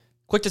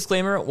Quick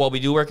disclaimer, while we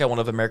do work at one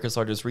of America's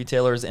largest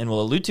retailers and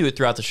will allude to it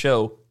throughout the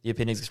show, the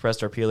opinions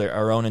expressed are purely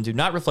our own and do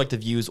not reflect the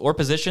views or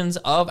positions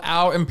of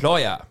our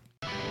employer.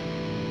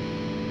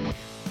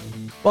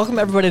 Welcome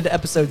everybody to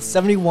episode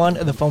 71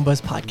 of the Phone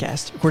Buzz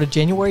Podcast, recorded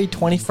January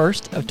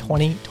 21st of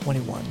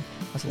 2021.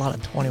 That's a lot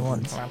of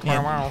 21s.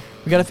 Man,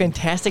 we got a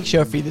fantastic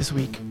show for you this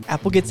week.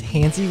 Apple gets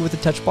handsy with the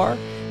touch bar,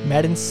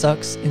 Madden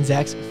sucks, and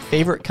Zach's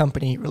favorite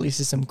company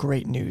releases some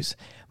great news.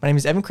 My name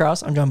is Evan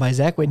Krause. I'm joined by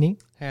Zach Whitney.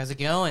 How's it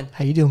going?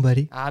 How you doing,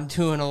 buddy? I'm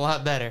doing a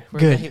lot better.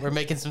 Good. We're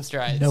making some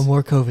strides. No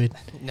more COVID.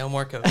 No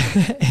more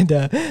COVID.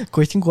 And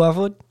Christian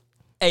Guavod.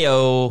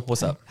 Ayo,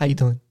 what's up? How you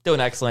doing? Doing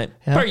excellent.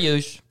 Yeah? Per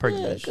usual.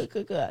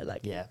 Good. I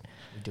like it. Yeah,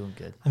 we're doing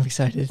good. I'm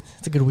excited.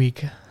 It's a good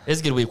week. It's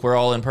a good week. We're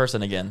all in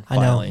person again, I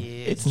know.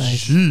 finally. It's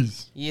nice.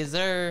 Jeez. Yes,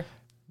 sir.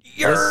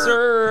 Yes,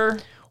 sir.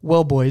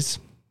 Well, boys,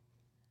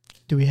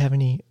 do we have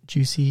any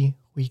juicy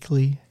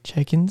weekly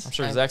check-ins? I'm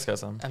sure Zach's got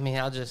some. I mean,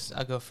 I'll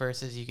go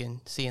first, as you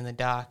can see in the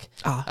doc.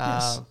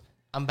 Yes.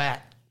 I'm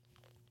back.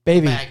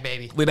 Baby. Back,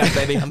 baby. We back,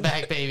 baby. I'm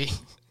back, baby.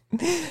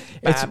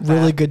 It's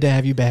really good to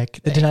have you back.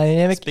 The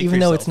dynamic, Speak even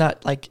for though yourself. it's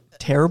not like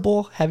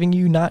terrible having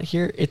you not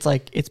here, it's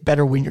like it's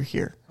better when you're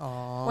here.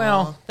 Aw,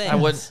 Well,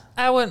 thanks.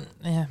 I wouldn't.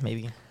 Yeah,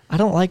 maybe. I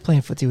don't like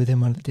playing footsie with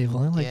him on the table.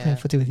 I like Yeah. playing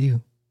footsie with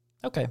you.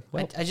 Okay.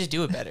 Well, I just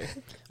do it better.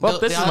 Well,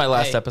 this is my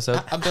last hey,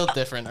 episode. I'm built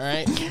different, all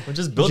right? we're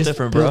just You're built just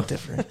different, built bro.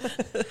 different.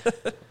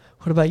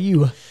 What about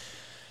you?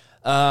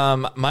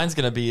 Mine's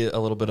gonna be a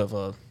little bit of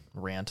a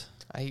rant.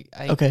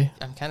 Okay.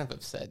 I'm kind of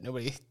upset.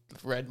 Nobody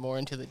read more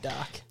into the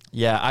doc.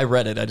 Yeah, I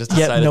read it. I just Yeah,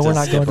 decided no, to we're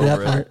not skip going to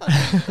over that it.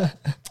 part.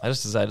 I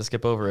just decided to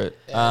skip over it.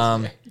 Yeah,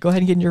 that's fair. Go ahead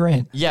and get in your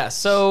rant. Yeah,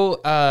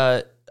 so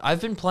I've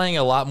been playing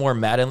a lot more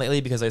Madden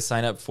lately because I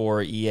signed up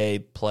for EA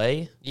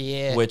Play.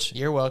 Yeah. Which-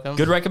 you're welcome.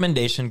 Good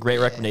recommendation, great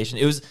recommendation.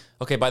 It was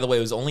okay. By the way,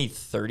 it was only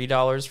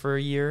 $30 for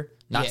a year,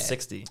 not Yeah.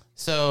 $60.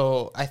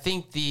 So I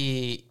think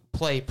the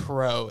Play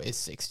Pro is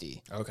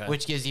 $60. Okay.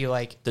 Which gives you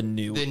like The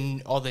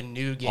new, all the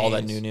new games. all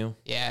that new.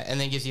 Yeah, and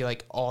then gives you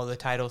like all the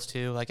titles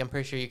too. Like I'm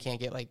pretty sure you can't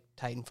get like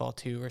Titanfall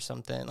 2 or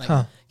something. Like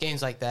Huh.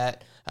 games like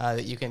that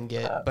that you can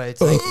get. But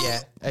it's like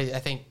I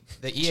think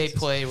the EA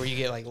Play where you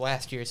get like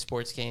last year's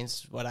sports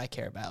games, what I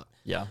care about,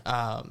 Yeah,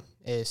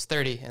 is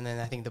 30, and then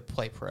I think the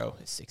Play Pro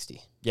is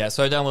 60. yeah.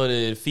 So I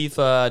downloaded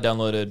FIFA,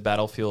 downloaded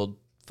Battlefield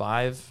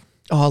 5.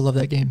 Oh, I love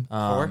that game.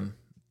 4?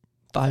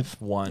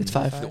 1. It's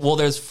 5. Well,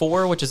 there's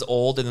 4, which is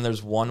old, and then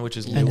there's 1, which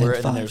is And then newer,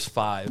 and then 5. there's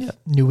 5. Yeah.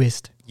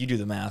 Newest. You do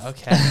the math.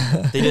 Okay.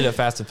 They did a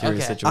Fast and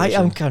Furious Okay. situation.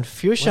 I am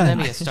confused. Wouldn't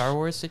that be a Star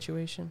Wars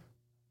situation?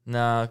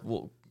 Nah,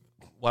 well,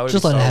 why would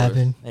Just it be let it Star Wars?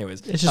 happen.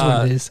 Anyways, It's just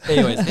what it is.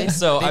 Anyways,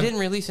 so They I've-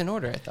 didn't release an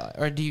order, I thought.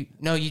 Or do you?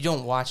 No, you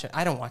don't watch it.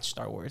 I don't watch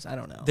Star Wars. I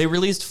don't know. they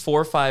released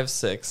 4, 5,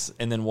 6,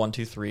 and then 1,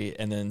 2, 3,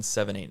 and then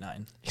 7, 8,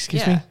 9.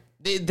 Excuse yeah. me?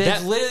 That's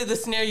That- literally the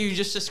scenario you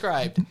just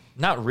described.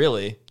 Not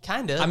really.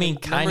 Kind of. I mean,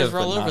 kind of. Numbers are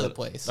all but over not- the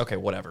place. Okay,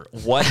 whatever.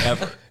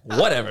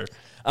 Whatever.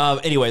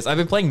 Anyways, I've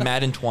been playing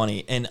Madden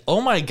 20, and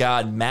oh my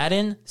god,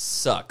 Madden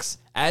sucks.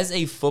 As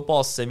a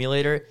football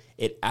simulator,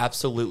 it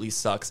absolutely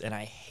sucks, and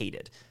I hate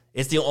it.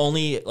 It's the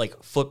only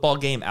like football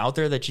game out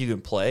there that you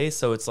can play,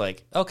 so it's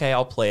like, okay,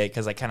 I'll play it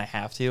because I kind of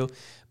have to.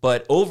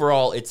 But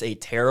overall, it's a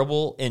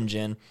terrible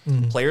engine.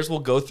 Players will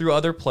go through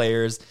other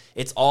players.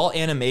 It's all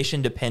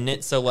animation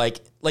dependent. So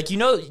like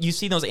you've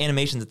seen those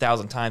animations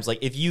 1,000 times. Like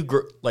if you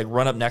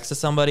run up next to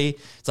somebody,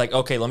 it's like,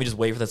 okay, let me just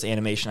wait for this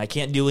animation. I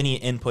can't do any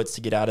inputs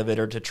to get out of it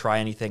or to try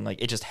anything.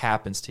 Like it just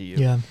happens to you.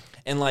 Yeah.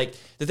 And like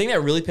the thing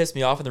that really pissed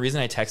me off, and the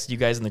reason I texted you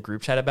guys in the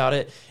group chat about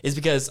it, is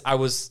because it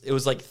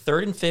was like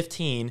 3rd and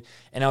 15,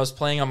 and I was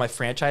playing on my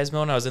franchise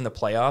mode, and I was in the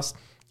playoffs.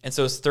 And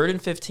so it's 3rd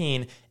and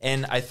 15,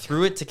 and I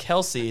threw it to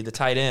Kelsey, the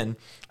tight end.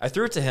 I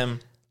threw it to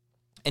him,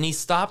 and he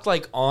stopped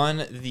like on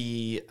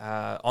the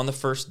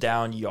first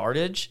down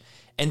yardage.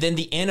 And then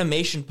the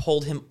animation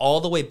pulled him all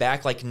the way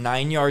back, like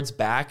 9 yards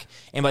back.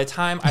 And by the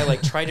time I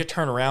like tried to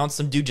turn around,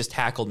 some dude just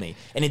tackled me,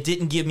 and it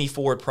didn't give me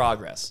forward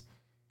progress.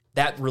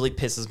 That really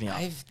pisses me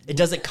off. It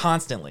does it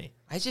constantly.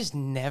 I just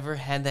never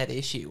had that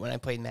issue when I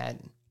played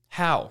Madden.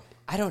 How?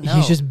 I don't know.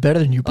 He's just better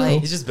than you, bro. Like,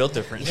 He's just built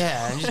different.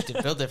 Yeah, I'm just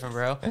built different,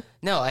 bro.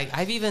 No,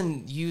 I've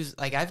even used,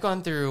 like, I've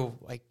gone through,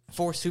 like,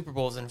 4 Super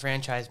Bowls in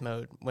franchise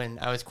mode when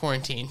I was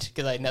quarantined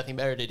because I had nothing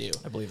better to do.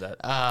 I believe that.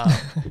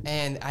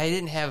 And I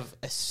didn't have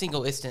a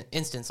single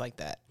instance like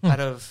that out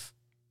of,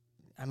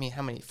 I mean,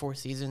 how many? 4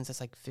 seasons? That's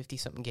like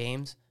 50-something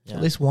games. Yeah.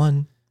 At least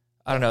one.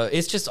 I don't know.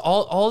 It's just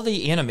all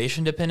the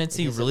animation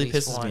dependency It is at really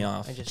least pisses one. me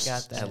off. I just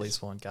got that. At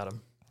least one. Got him.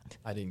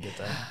 I didn't get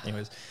that.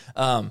 Anyways.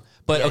 But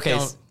Yeah, okay.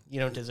 you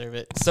don't deserve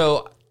it.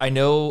 So I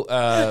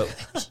know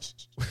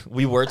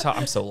we were talking.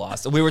 I'm so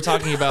lost. We were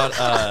talking about.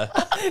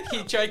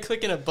 He tried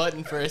clicking a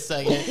button for a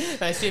second.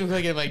 And I see him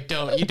clicking. I'm like,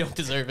 you don't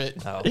deserve it.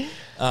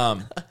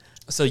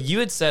 So you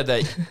had said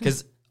that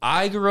because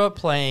I grew up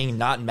playing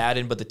not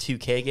Madden but the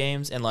 2K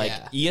games, and like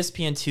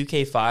ESPN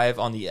 2K5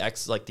 on the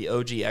X, like the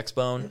OG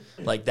Xbone,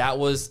 like that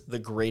was the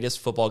greatest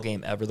football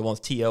game ever. The one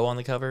with TO on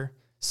the cover,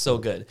 so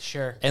good.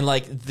 Sure. And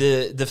like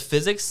the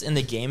physics and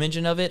the game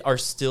engine of it are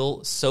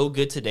still so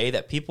good today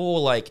that people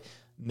will like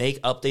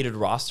make updated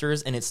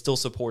rosters and it's still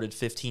supported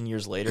 15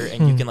 years later,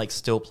 and you can like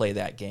still play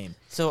that game.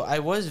 So I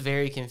was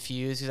very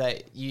confused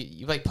because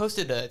you like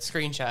posted a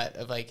screenshot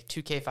of like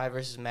 2K5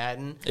 versus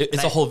Madden.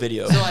 It's a whole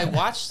video. So I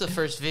watched the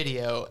first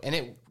video, and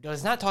it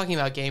was not talking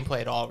about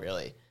gameplay at all,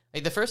 really.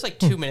 Like the first like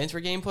 2 minutes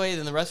were gameplay,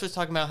 then the rest was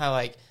talking about how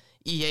like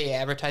EA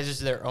advertises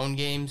their own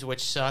games,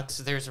 which sucks.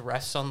 There's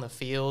refs on the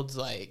fields,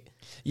 like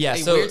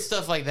so weird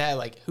stuff like that.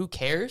 Like, who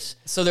cares?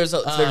 So there's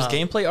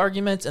gameplay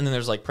arguments, and then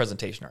there's like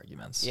presentation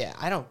arguments. Yeah,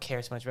 I don't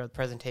care so much about the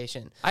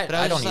presentation. I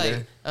don't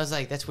either. I was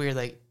like, that's weird.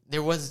 Like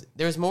there was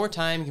more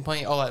time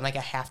complaining. Oh, like a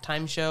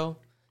halftime show.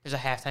 There's a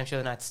halftime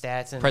show, not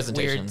stats and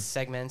weird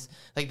segments.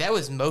 Like that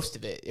was most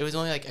of it. It was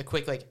only like a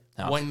quick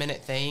 1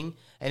 minute thing,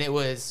 and it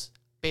was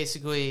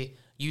basically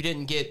you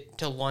didn't get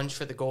to lunch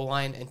for the goal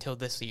line until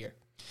this year.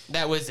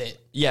 That was it.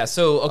 Yeah,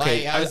 so,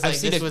 okay. I've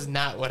seen this was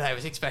not what I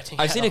was expecting.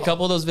 I've seen a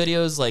couple of those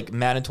videos, like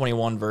Madden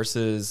 21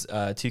 versus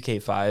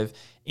 2K5,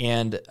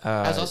 and...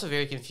 I was also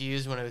very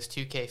confused when it was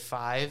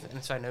 2K5,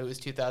 and so I know it was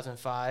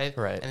 2005.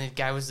 Right. And the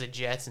guy was the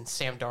Jets, and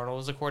Sam Darnold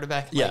was the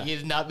quarterback. Yeah. Like, he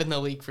has not been in the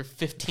league for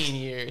 15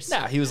 years.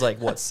 Nah, he was like,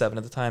 7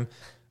 at the time?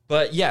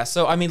 But yeah,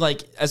 so, I mean,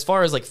 like, as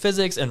far as, like,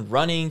 physics and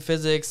running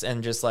physics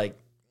and just, like,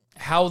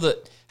 how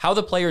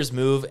the players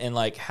move and,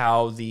 like,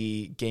 how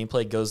the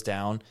gameplay goes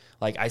down...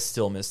 Like, I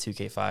still miss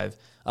 2K5.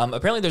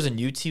 Apparently, there's a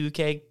new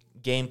 2K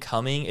game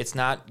coming. It's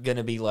not going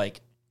to be,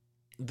 like,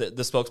 the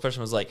spokesperson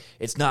was like,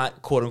 it's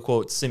not,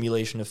 quote-unquote,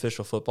 simulation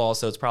official football,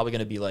 so it's probably going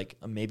to be, like,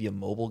 maybe a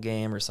mobile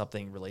game or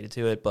something related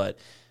to it. But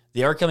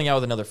they are coming out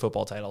with another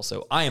football title,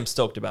 so I am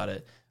stoked about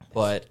it.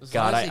 But,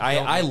 God,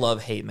 I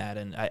hate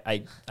Madden.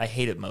 I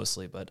hate it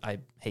mostly, but I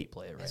hate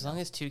play it right now. As long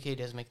as 2K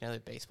doesn't make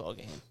another baseball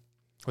game.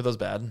 Were those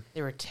bad?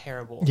 They were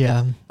terrible.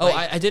 Yeah. Oh,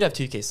 I did have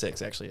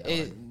 2K6,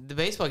 actually. The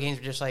baseball games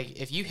were just like,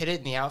 if you hit it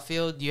in the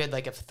outfield, you had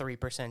like a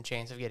 3%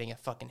 chance of getting a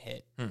fucking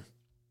hit. Now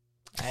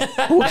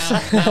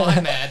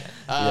I'm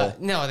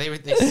mad. No,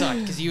 they sucked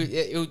because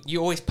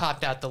you always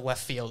popped out the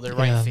left field or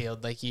right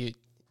field. Like you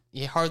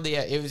hardly,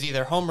 it was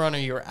either home run or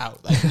you were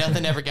out. Like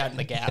nothing ever got in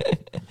the gap.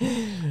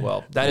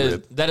 Well, that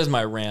is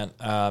my rant.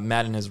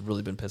 Madden has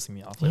really been pissing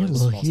me off. You're a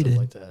little heated.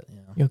 Like that. Yeah.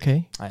 You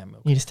okay? I am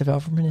okay. Need to step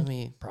out for a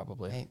minute?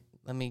 Probably.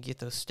 Let me get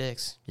those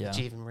sticks. Yeah.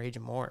 To even rage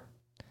more.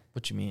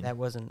 What you mean? That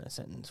wasn't a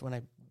sentence. When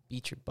I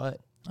beat your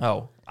butt.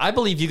 Oh, I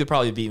believe you could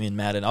probably beat me in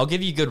Madden. I'll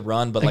give you a good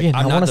run, but Again,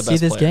 I'm not the best player. I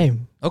want to see this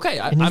game. Okay,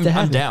 I'm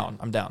down.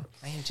 I'm down.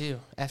 I am too.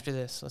 After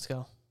this, let's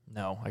go.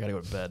 No, I gotta go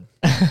to bed.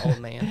 Old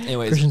man.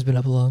 Anyways, Christian's been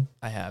up long.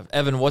 I have.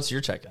 Evan, what's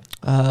your check-in?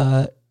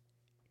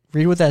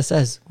 Read what that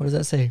says. What does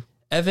that say?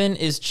 Evan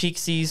is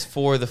cheeksies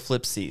for the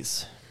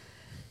flipsies.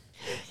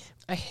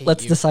 I hate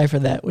Let's decipher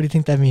that. What do you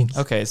think that means?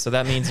 Okay, so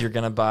that means you're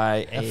gonna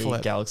buy a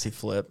Flip. Galaxy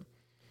Flip.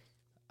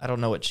 I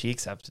don't know what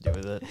cheeks have to do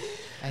with it.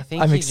 I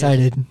think I'm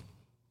excited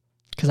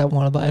because I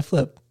want to buy a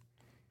Flip.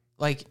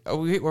 Like,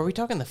 were we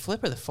talking the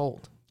Flip or the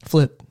Fold?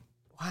 Flip.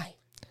 Why?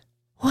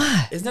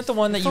 Why? Isn't that the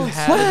one that you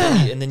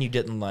had and then you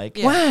didn't like?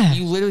 Yeah, Why?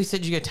 you literally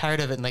said you got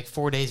tired of it in like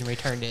 4 days and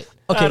returned it.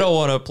 Okay, I don't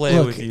want to play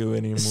look, with you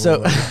anymore.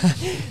 So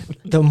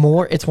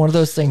it's one of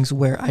those things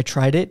where I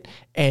tried it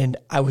and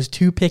I was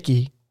too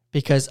picky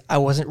because I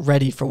wasn't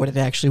ready for what it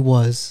actually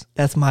was.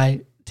 That's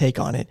my take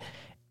on it.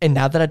 And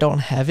now that I don't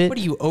have it, What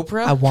are you,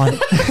 Oprah? I want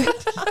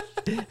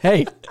it.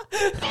 Hey.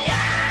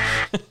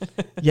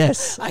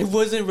 Yes. I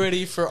wasn't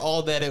ready for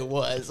all that it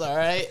was, all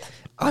right?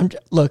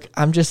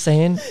 I'm just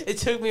saying. It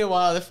took me a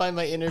while to find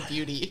my inner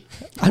beauty.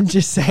 I'm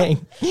just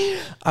saying.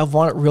 I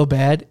want it real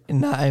bad,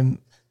 and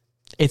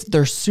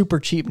they're super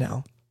cheap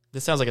now.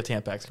 This sounds like a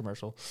Tampax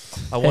commercial.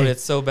 I want it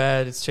so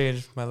bad, it's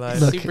changed my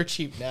life. Look, Super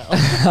cheap now.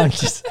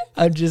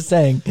 I'm just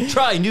saying.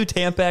 Try new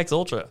Tampax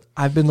Ultra.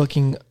 I've been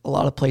looking a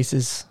lot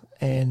of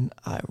and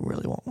I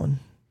really want one.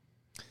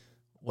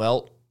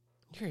 Well,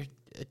 You're a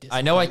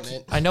I know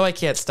I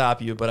can't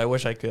stop you, but I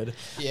wish I could.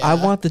 Yeah. I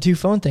want the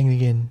 2-phone thing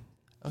again.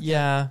 Okay.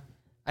 Yeah,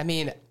 I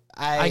mean,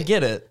 I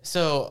get it.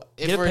 So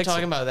if Get a we're Pixel.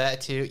 talking about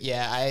that too,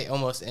 yeah, I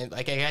almost I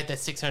got that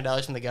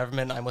 $600 from the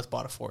government. I almost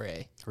bought a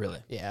 4A. Really?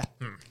 Yeah,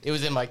 it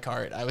was in my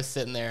cart. I was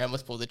sitting there. I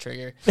almost pulled the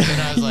trigger.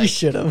 And I was You like,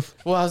 should have.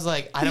 well, I was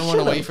like, I don't want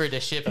to should've. wait for it to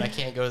ship, and I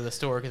can't go to the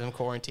store because I'm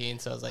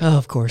quarantined. So I was like, Oh,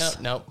 of course.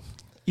 no.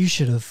 You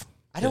should have.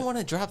 I don't want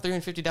to drop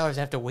 $350 and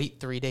have to wait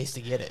 3 days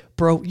to get it.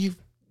 Bro,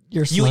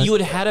 you're smart. You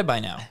would have had it by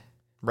now,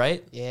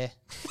 right? Yeah,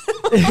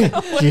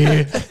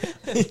 yeah.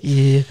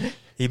 Yeah.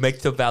 He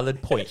makes a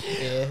valid point.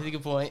 yeah, that's a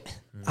good point.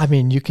 I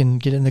mean, you can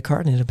get it in the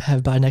cart and have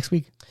it by next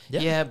week.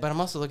 Yeah. But I'm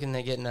also looking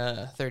at getting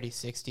a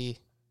 3060,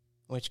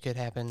 which could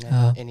happen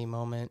Oh. at any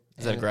moment.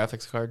 Is that a And-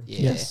 graphics card?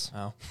 Yeah. Yes.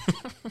 Oh.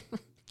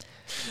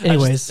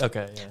 Anyways,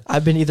 Okay. Yeah.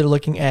 I've been either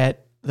looking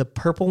at the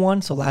purple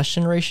one, so last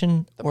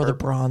generation, or the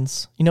purple.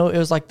 bronze. You know, it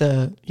was like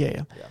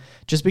yeah.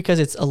 Just because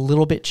it's a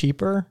little bit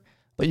cheaper,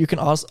 but you can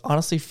also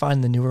honestly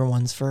find the newer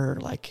ones for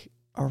like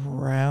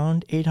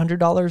around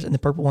 $800, and the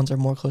purple ones are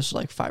more close to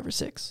like 5 or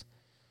 6,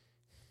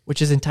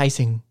 which is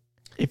enticing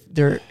if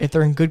they're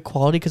in good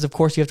quality. Because of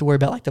course you have to worry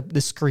about like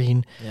the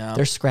screen, Yeah.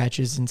 there's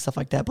scratches and stuff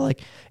like that. But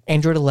like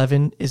Android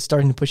 11 is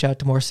starting to push out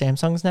to more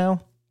Samsungs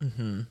now,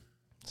 Mm-hmm.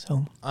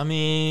 so I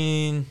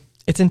mean,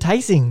 It's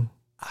enticing.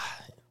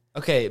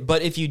 Okay,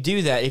 but if you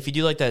do that, if you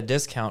do like that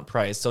discount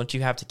price, don't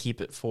you have to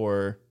keep it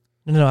for?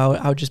 No,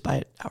 I would just buy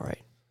it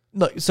outright.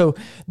 Look, so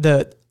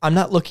I'm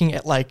not looking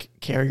at like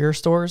carrier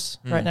stores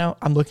right now.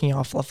 I'm looking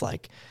off of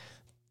like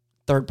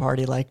third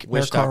party, like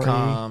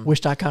Wish.com.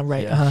 Wish.com,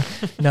 right? Yeah.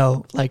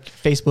 No, like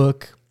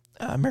Facebook,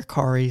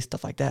 Mercari,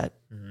 stuff like that.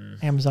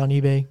 Amazon,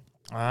 eBay.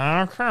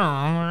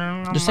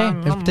 Just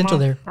saying, there's potential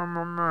there.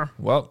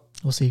 Well,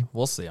 we'll see.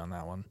 We'll see on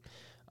that one.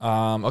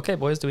 Okay,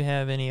 boys, do we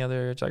have any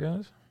other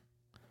check-ins?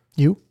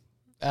 You?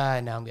 No,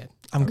 I'm good.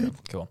 I'm good.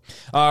 Cool.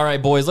 All right,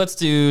 boys, let's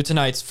do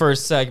tonight's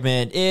first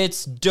segment.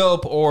 It's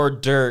Dope or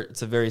Dirt.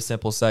 It's a very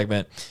simple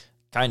segment.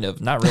 Kind of.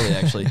 Not really,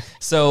 actually.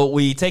 So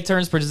we take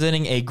turns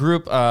presenting a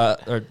group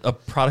or a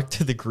product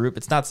to the group.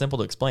 It's not simple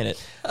to explain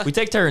it. We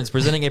take turns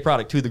presenting a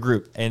product to the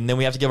group, and then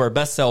we have to give our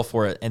best sell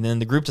for it. And then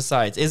the group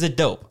decides, is it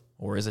dope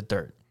or is it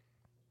dirt?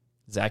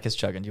 Zach is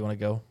chugging. Do you want to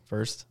go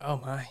first? Oh,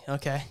 my.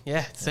 Okay.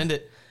 Yeah, send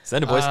it.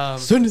 Send it, boys.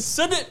 Send it.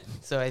 Send it.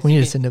 So we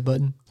need a send it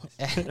button.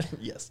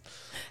 Yes.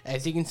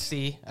 As you can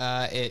see,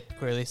 it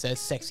clearly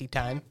says sexy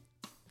time.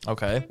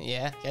 Okay.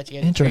 Yeah. Got you.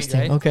 Interesting.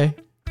 Right? Okay.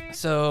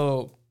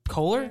 So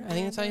Kohler, I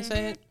think that's how you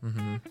say it,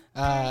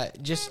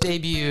 just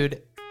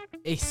debuted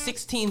a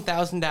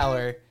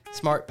 $16,000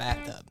 smart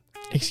bathtub.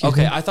 Excuse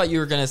me? I thought you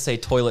were going to say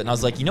toilet, and I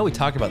was like, we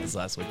talked about this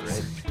last week,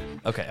 right?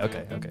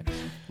 Okay.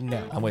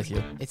 No. I'm with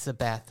you. It's a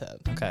bathtub.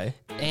 Okay.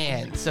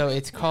 And so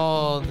it's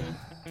called...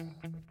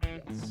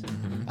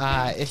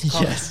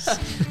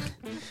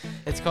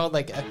 it's called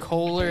like a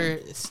Kohler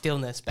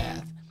stillness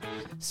bath.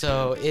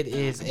 So it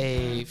is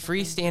a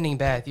freestanding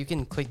bath. You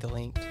can click the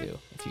link too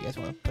if you guys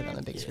want to put it on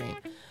the big screen.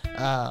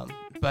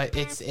 But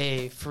it's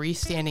a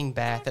freestanding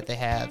bath that they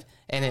have,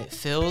 and it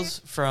fills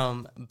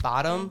from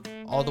bottom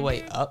all the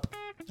way up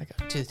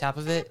to the top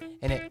of it,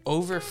 and it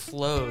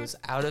overflows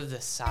out of the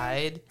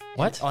side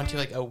onto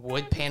like a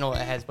wood panel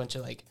that has a bunch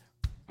of like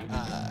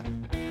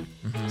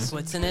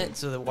slits in it,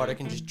 so the water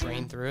can just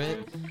drain through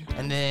it.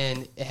 And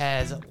then it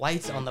has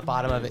lights on the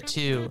bottom of it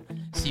too,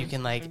 so you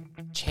can like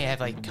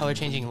have like color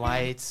changing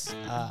lights.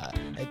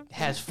 It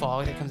has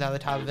fog that comes out of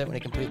the top of it when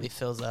it completely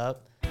fills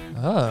up.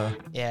 Oh.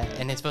 Yeah,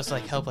 and it's supposed to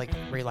like help like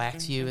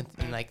relax you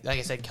and like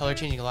I said, color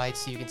changing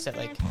lights, so you can set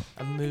like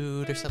a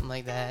mood or something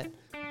like that.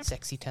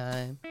 Sexy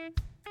time.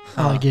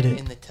 Oh, I get it.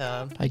 In the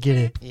tub. I get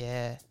it.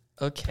 Yeah.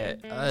 Okay.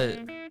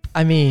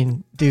 I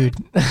mean, dude.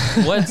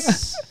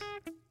 What's...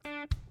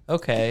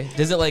 Okay.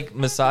 Does it like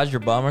massage your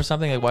bum or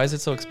something? Like, why is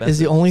it so expensive? Is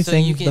the only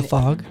thing the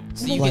fog?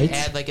 So you can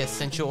add like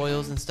essential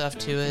oils and stuff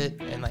to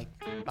it, and like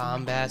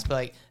bomb baths. But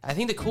like, I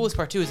think the coolest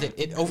part too is that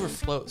it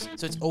overflows,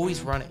 so it's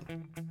always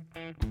running.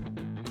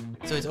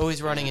 So it's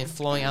always running and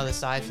flowing out of the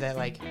side for that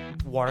like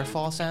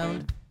waterfall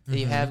sound that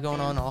you have going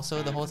on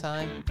also the whole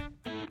time.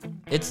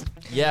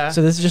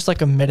 So this is just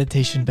like a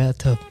meditation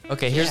bathtub.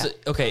 Okay,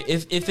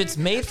 if it's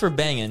made for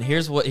banging,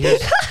 here's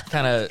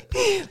kind of.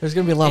 There's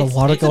gonna be a lot of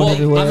water going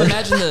everywhere. I'm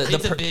imagining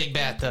it's a big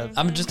bathtub.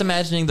 I'm just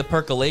imagining the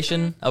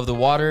percolation of the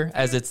water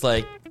as it's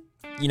like,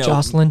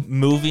 Jocelyn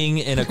moving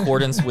in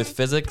accordance with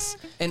physics.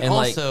 And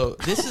also,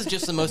 this is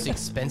just the most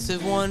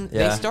expensive one.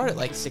 Yeah. They start at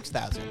like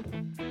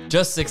 $6,000.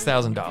 Just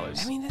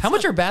 $6,000. I mean, how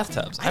much are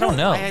bathtubs? I don't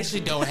know. I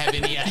actually don't have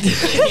any idea.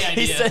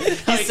 He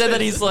said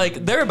that he's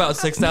like, they're about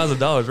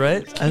 $6,000,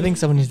 right? I think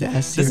someone needs to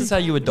ask. This is how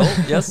you adult,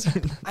 yes?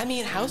 I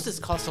mean, houses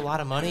cost a lot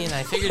of money, and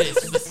I figured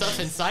it's the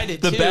stuff inside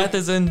it, too. The bath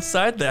is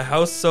inside the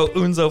house, so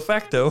unzo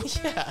facto.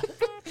 Yeah.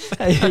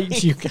 I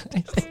hate you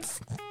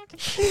guys.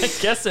 I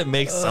guess it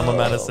makes some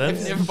amount of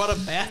sense. I've never bought a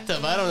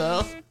bathtub. I don't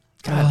know.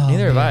 God,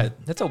 neither have I.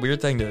 That's a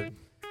weird thing to...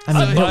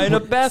 I'm buying a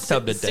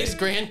bathtub today.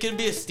 $6,000 could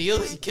be a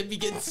steal. You could be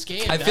getting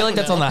scammed. I feel like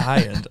that's on the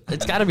high end.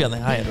 It's got to be on the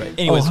high end, right?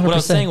 Anyways, what I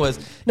was saying was...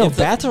 No,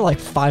 bats are like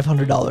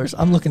 $500.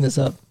 I'm looking this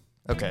up.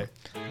 Okay.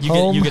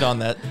 You get on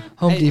that.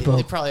 Home Depot.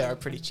 They probably are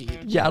pretty cheap.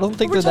 Yeah, I don't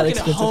think they're that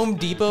expensive. Home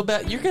Depot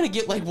bat. You're going to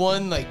get like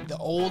one, like the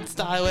old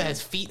style that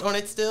has feet on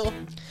it still.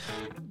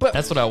 But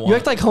that's what I want. You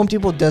act like Home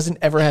Depot doesn't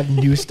ever have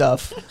new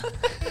stuff.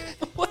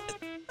 What?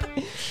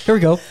 Here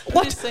we go.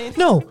 What?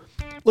 No.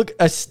 Look,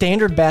 a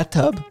standard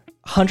bathtub,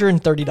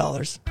 $130,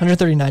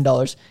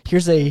 $139.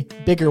 Here's a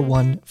bigger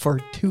one for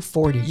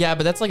 $240. Yeah,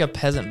 but that's like a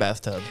peasant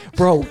bathtub.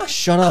 Bro,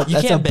 shut up.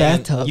 That's a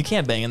bathtub. You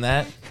can't bang in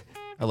that,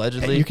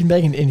 allegedly. You can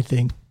bang in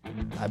anything.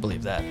 I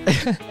believe that.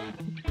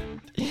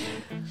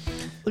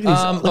 Look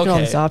at all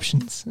these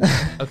options.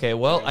 Okay,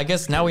 well, I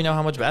guess now we know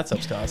how much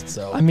bathtubs cost.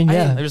 So I mean,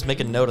 yeah. I'm just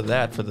making a note of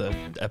that for the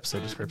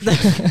episode description.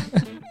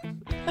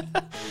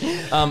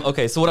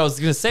 Okay, so what I was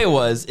going to say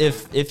was,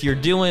 if you're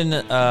doing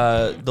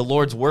the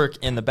Lord's work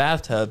in the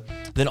bathtub,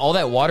 then all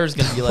that water is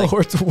going to be like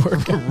Lord's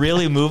work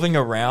really moving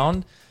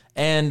around,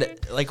 and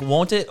like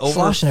won't it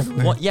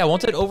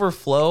won't it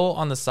overflow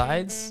on the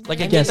sides? Like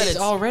I guess that it's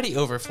already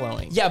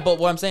overflowing. Yeah, but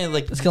what I'm saying,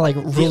 like it's gonna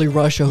like really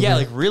rush over. Yeah,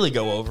 like really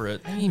go over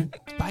it. I mean,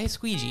 buy a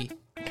squeegee.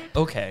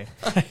 Okay.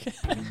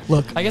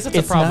 Look, I guess it's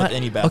a problem with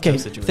any bathtub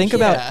situation. Think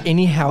about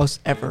any house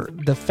ever.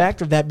 The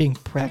fact of that being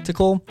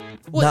practical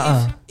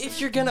Well, if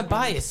you're gonna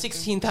buy a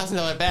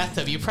 $16,000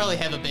 bathtub, you probably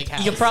have a big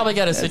house. You probably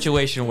got a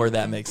situation where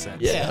that makes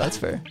sense. Yeah, that's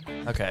fair.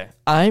 Okay.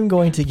 I'm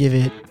going to give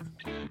it.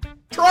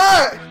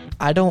 Try.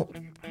 I don't.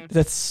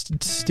 That's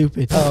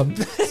stupid. So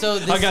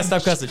this, I gotta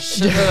stop cussing.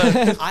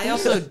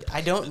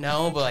 I don't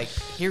know, but like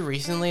here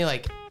recently,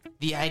 like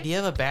the idea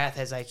of a bath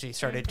has actually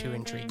started to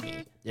intrigue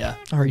me. Yeah.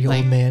 Are you Like-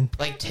 old man?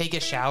 Like take a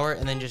shower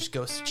and then just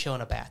go chill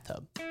in a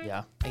bathtub.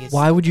 Yeah. Like it's,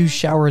 Why would you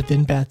shower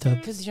then bathtub?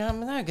 Because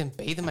I'm not gonna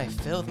bathe in my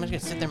filth. I'm just gonna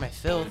sit there in my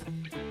filth.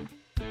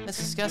 That's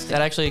disgusting.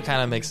 That actually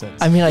kind of makes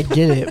sense. I mean, I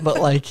get it, but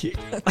like,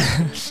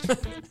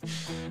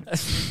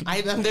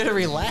 I'm there to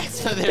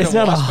relax. I'm there it's to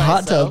not a wash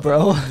hot myself. tub,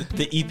 bro.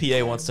 The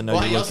EPA wants to know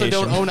Well, I your also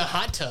location. don't own a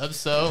hot tub,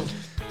 so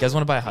You guys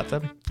want to buy a hot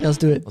tub? Yeah, let's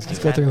do it. Let's Let's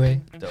do go it. through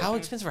way. Dope. how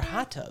expensive are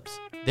hot tubs?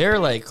 They're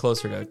like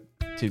closer to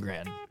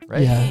 $2,000,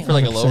 right? Yeah, For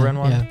like a low 100%, rent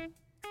one. Yeah.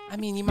 I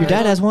mean, you might Your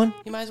dad as well, has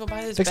one. You might as well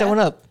buy this. Fix that one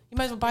up, You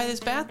might as well buy this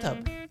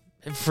bathtub.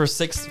 For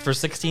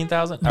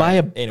 16,000. Buy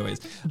a- Anyways,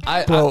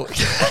 bro.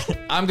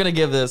 I'm gonna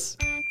give this.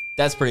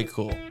 That's pretty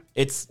cool.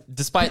 It's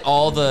despite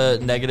all the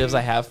negatives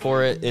I have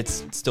for it,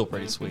 it's still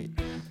pretty sweet.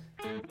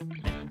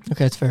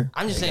 Okay, it's fair.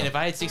 I'm just saying, if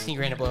I had 16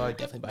 grand to blow, I'd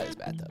definitely buy this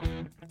bathtub.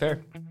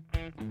 Fair.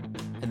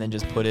 And then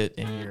just put it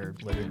in your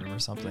living room or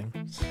something.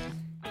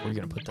 Where are you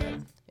gonna put that?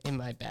 In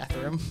my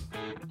bathroom.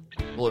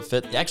 Will it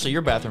fit? Actually,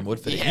 your bathroom would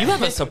fit. Yeah. You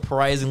have a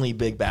surprisingly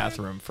big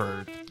bathroom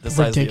for the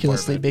size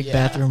Ridiculously of the apartment. big Yeah.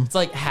 bathroom. It's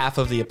like half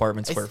of the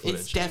apartment square It's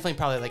footage. definitely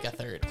probably like a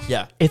third.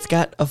 Yeah. It's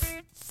got a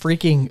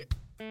freaking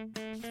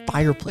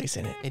fireplace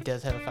in it. It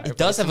does have a fireplace. It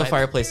does have a my-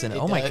 fireplace in it. it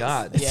Oh my does.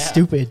 god. It's Yeah.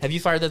 stupid. Have you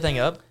fired that thing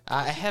up?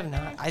 I have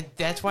not.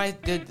 That's why I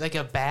did like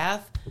a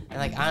bath. And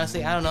like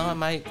honestly, I don't know. I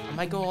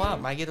might go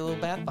out. Might get a little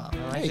bath bomb.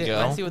 I There you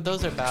might go. see what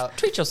those are about.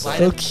 Treat yourself.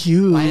 So Light at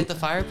cute. the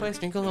fireplace,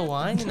 drink a little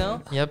wine. You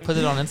know. Yeah, put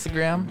it on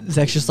Instagram.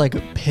 Zach's just like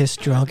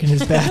pissed drunk in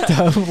his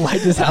bathtub,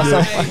 light his house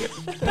on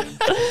fire.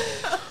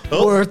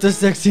 Worth the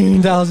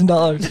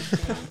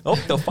 $16,000. Oh,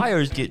 the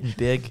fire's getting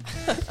big.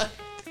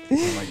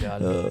 Oh my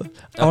god.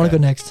 I want to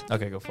go next.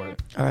 Okay, go for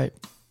it. All right.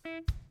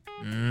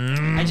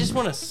 I just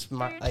want to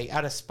like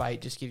out of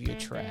spite, just give you a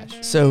trash.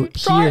 So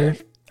here,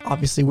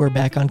 obviously, we're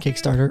back on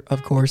Kickstarter,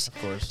 of course. Of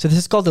course. So this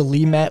is called the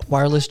Lemat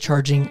wireless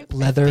charging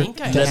leather I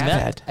think I desk have,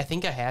 pad. I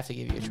think I have to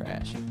give you a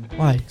trash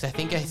Why? because I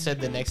think I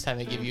said the next time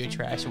I give you a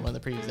trash in one of the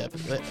previous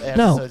episodes.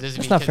 No, this is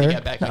that's me not because you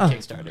fair. got back on Uh-uh.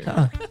 Kickstarter.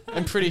 Uh-uh.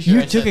 I'm pretty sure You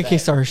I took said a that.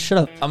 Kickstarter. Shut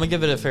up. I'm gonna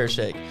give it a fair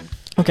shake.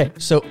 Okay,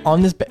 so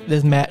on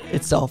this mat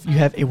itself, you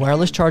have a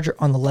wireless charger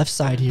on the left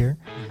side here,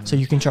 so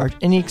you can charge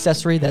any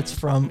accessory that's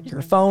from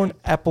your phone,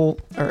 Apple,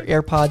 or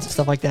AirPods,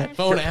 stuff like that.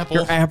 Phone, your, Apple.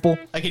 Your Apple.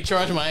 I can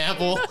charge my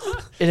Apple.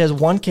 It has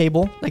one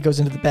cable that goes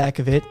into the back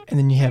of it, and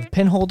then you have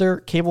pen holder,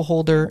 cable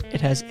holder.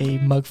 It has a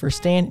mug for a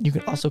stand. You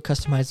can also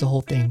customize the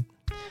whole thing.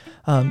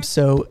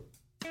 So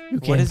you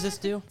What can does this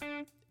do?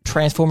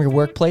 transform your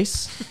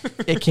workplace.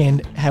 It can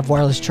have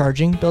wireless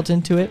charging built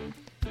into it.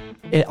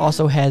 It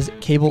also has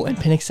cable and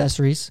pin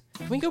accessories.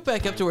 Can we go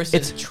back up to where it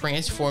says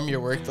transform your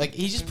work? Like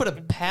he just put a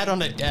pad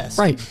on a desk.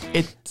 Right.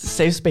 It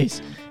saves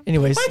space.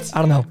 Anyways, I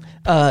don't know.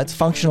 It's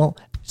functional.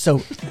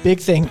 So big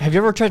thing. Have you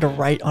ever tried to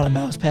write on a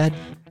mouse pad?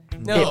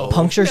 No. It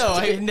punctures. No,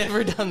 I've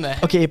never done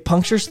that. Okay, it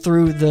punctures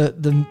through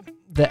the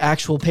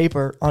actual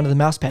paper onto the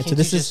mouse pad. Can't so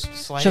this you is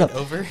just slide shut it up.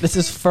 over? This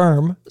is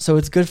firm, so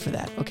it's good for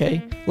that.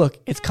 Okay, look,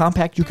 it's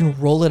compact. You can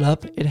roll it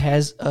up. It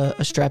has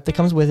a strap that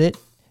comes with it.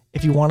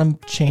 If you want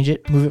to change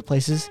it, move it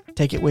places,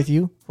 take it with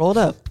you, roll it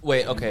up,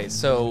 Wait, okay,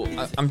 so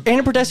I'm and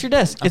it protects your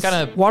desk. I'm It's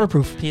kinda-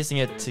 waterproof. piecing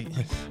it to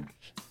kind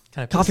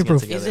of Coffee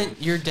proof.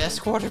 Isn't your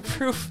desk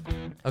waterproof?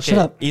 Okay, Shut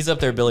up. ease up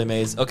there, Billy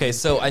Mays. Okay,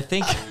 so I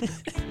think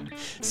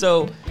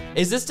so.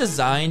 Is this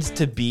designed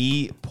to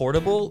be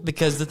portable?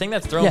 Because the thing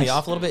that's throwing me Yes.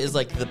 off a little bit is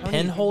like the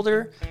pen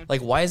holder.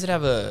 Like, why does it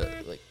have a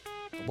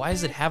Why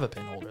does it have a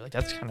pen holder? Like,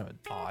 that's kind of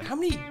odd. How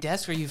many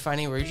desks are you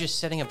finding where you're just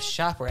setting up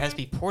shop where it has to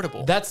be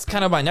portable? That's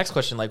kind of my next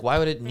question. Like, why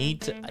would it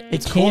need to? It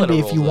It's cool can that be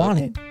if you rolls up. want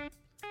it.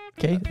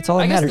 Okay, that's all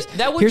that I guess matters.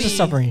 that would Here's a be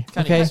summary.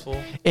 kinda Okay, useful.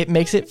 it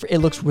makes it. It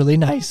looks really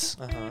nice.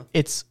 Uh-huh.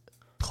 It's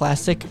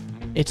classic.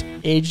 It's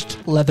aged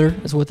leather,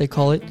 is what they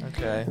call it.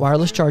 Okay.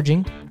 Wireless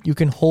charging. You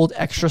can hold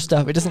extra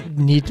stuff. It doesn't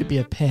need to be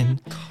a pen.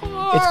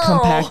 It's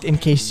compact in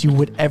case you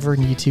would ever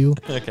need to.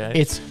 Okay.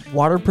 It's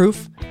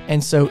waterproof,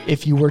 and so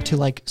if you were to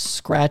like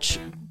scratch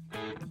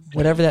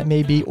whatever that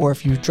may be, or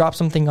if you drop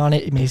something on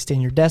it, it may stay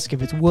in your desk.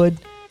 If it's wood,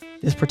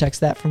 this protects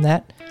that from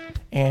that,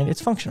 and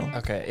it's functional.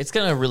 Okay. It's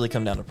gonna really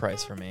come down to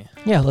price for me.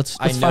 Yeah, let's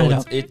I know find it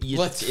out.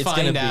 Let's it's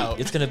find gonna out.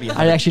 be. It's gonna be.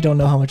 I actually don't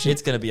know how much.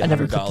 It's gonna be I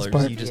never clicked this $100.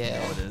 part. You just yeah,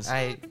 know it is.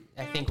 I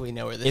think we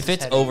know where this If is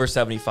it's heading. over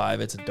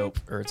 75, it's a dope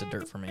or it's a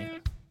dirt for me.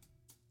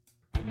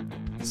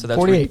 So that's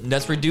 48.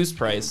 that's reduced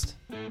priced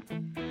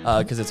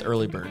because it's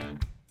early bird.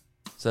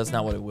 So that's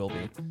not what it will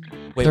be.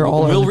 Wait, They're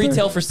all will early bird.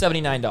 retail for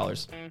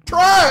 $79.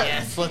 Try it!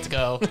 Yes, let's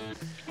go.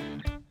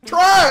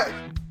 Try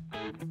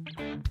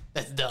it!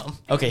 That's dumb.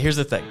 Okay, here's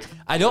the thing.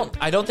 I don't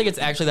think it's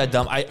actually that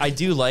dumb. I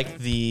do like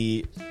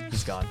the.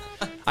 He's gone.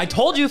 I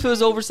told you if it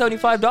was over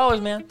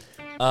 $75, man.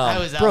 I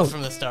was bro. out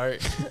from the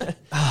start.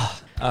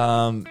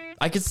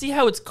 I could see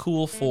how it's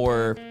cool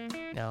for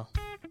No.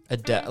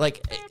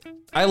 like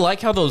I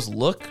like how those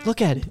look,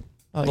 Look at it.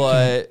 Oh,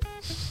 but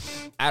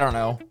I don't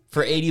know.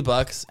 For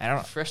 $80, I don't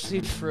know.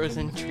 Freshly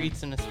frozen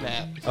treats in a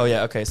snap. Oh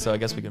yeah, okay. So I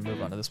guess we can move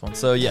on to this one.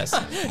 So yes,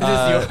 Is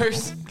this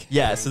yours?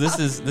 yeah. So this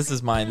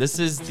is mine. This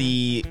is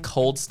the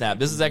Cold Snap.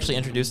 This is actually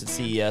introduced at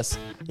CES.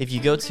 If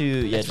you go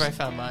to That's where I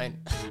found mine.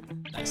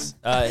 nice.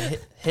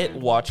 Hit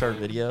watch our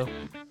video,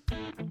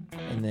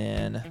 and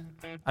then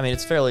I mean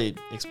it's fairly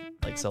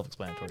like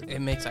self-explanatory.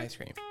 It makes ice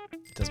cream.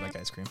 It does make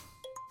ice cream.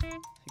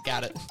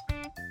 Got it.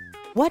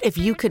 What if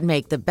you could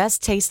make the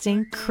best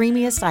tasting,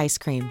 creamiest ice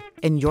cream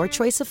in your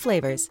choice of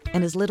flavors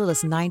in as little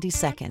as 90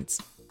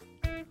 seconds?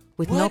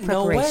 With no What?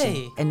 No preparation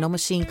way. and no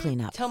machine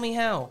cleanup, Tell me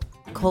how.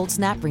 Cold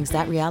Snap brings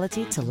that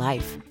reality to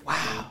life.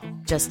 Wow.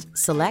 Just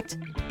select,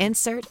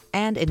 insert,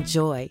 and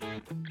enjoy.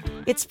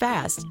 It's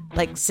fast,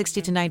 like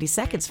 60 to 90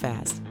 seconds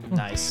fast,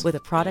 Nice. with a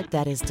product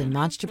that is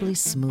demonstrably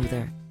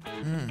smoother.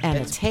 And a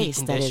That's peak taste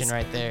that condition is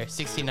right there.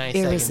 69 seconds.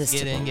 Get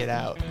irresistible. in, get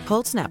out.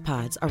 Cold Snap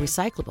pods are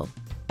recyclable,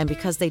 and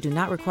because they do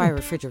not require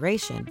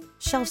refrigeration,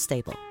 shelf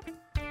stable.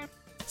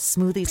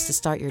 Smoothies to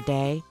start your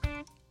day,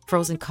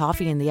 frozen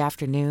coffee in the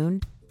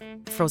afternoon,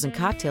 frozen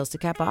cocktails to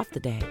cap off the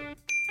day. I'm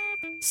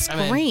in.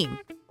 Scream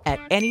at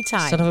any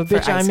time. Son of a for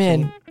bitch, ice I'm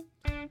in. cream.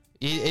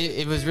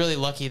 It was really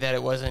lucky that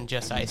it wasn't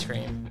just ice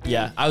cream.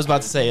 Yeah, I was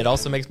about to say it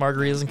also makes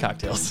margaritas and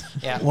cocktails.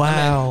 Yeah.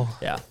 Wow.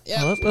 yeah.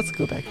 Yeah. Well, let's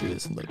go back through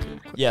this and look at it.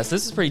 Yes,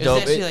 this is pretty It was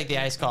dope. actually like the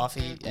iced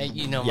coffee.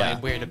 You know Yeah. my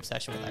weird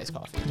obsession with iced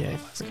coffee. Yeah,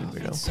 it's kind of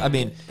weirdo. I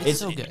mean, it's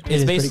so good. It's It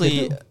is pretty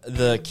basically good,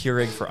 the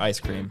Keurig for ice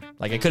cream.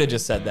 Like I could have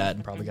just said that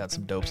and probably got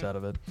some dopes out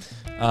of it.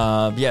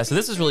 Yeah, so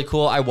this is really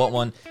cool. I want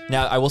one.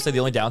 Now I will say the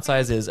only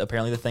downside is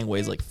apparently the thing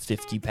weighs like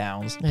 50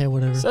 pounds. Yeah,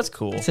 whatever. So that's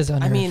cool. It says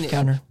on I your mean,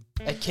 counter.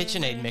 A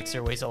KitchenAid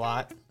mixer weighs a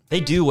lot. They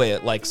do weigh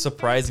it like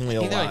surprisingly I a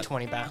think they're lot. like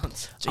 20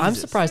 pounds. I'm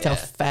Jesus. surprised how Yeah.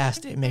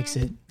 fast it makes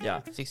it.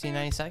 Yeah. 60,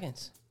 90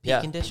 seconds. Peak Yeah,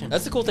 condition.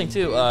 that's the cool thing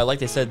too. Like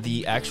they said,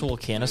 the actual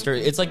canister,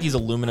 it's like these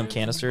aluminum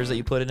canisters that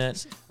you put in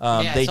it. Yeah,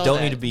 I they saw don't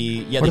that. need to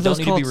be. Yeah, What they are those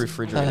don't need to be called?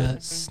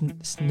 refrigerated.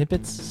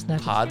 Snippets?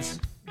 Snaps? Pods.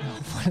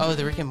 Oh,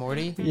 the Rick and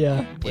Morty?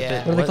 Yeah.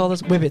 Yeah. What do they call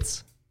those?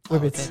 Whibbits. Oh,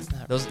 Whibbits. that's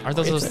not Those aren't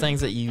those It's those things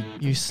that you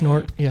You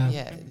snort. Yeah.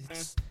 Yeah,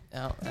 it's.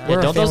 Oh, We're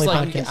a don't those, family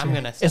like- podcast I'm here.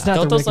 gonna It's stop. not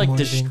don't the those Rick and like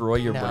Morty thing. destroy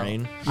your No.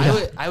 brain?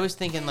 Yeah. I was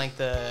thinking like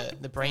the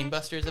Brain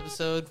Busters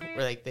episode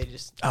where like they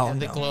just Oh, have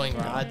the no. glowing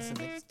rods and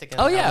they stick in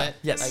Oh, the yeah. helmet.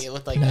 Yes. Like it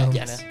looked like No. that.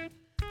 Yes. Kinda.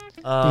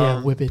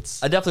 Yeah,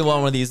 Whibbits. I definitely want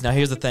one of these. Now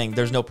here's the thing: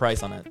 there's no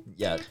price on it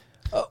yet.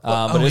 But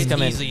it's It's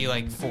coming. easily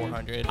like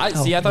 400. I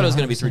Oh, see. I thought it was yeah,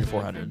 going to be 300 to 100%.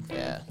 400.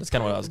 yeah. That's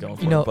kind of what I was going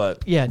for. You know,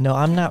 but yeah, no,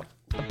 I'm not.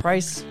 The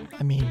price,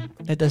 I mean,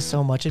 it does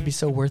so much. It'd be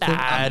so worth it.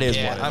 that is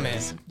yeah, what I'm it in.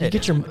 is. You It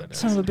get is your what it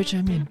son is. of a bitch.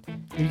 I'm in.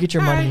 You get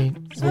your money.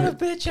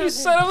 bitch. You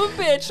son of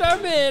a bitch!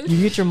 I'm in. You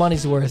get your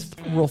money's worth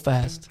real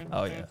fast.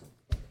 Oh yeah,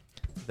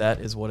 that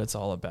is what it's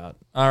all about.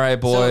 All right,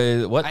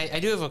 boys. What? I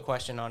do have a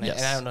question on it, Yes.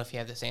 and I don't know if you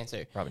have this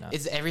answer. Probably not.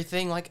 Is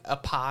everything like a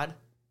pod?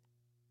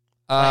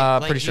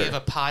 Like, Pretty do sure. you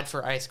have a pod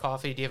for iced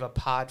coffee? Do you have a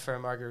pod for a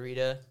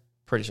margarita?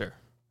 Pretty sure.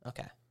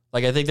 Okay.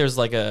 Like I think there's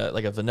like a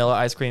vanilla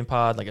ice cream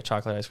pod, like a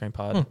chocolate ice cream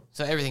pod.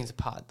 So everything's a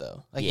pod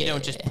though. Like you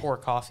don't just Yeah. pour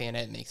coffee in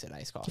it and makes it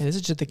iced coffee. Yeah, this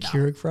is just the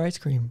Keurig for ice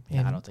cream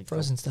and I don't think so.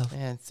 frozen stuff.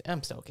 Man,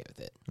 I'm still okay with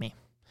it.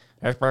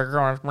 All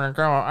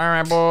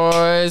right,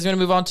 boys. We're gonna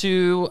move on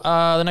to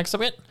the next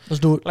subject. Let's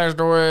do it. Let's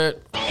do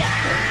it.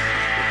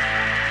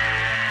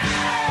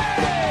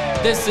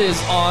 This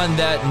is on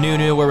that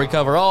new where we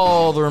cover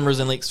all the rumors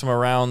and leaks from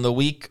around the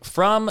week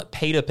from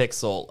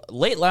Petapixel.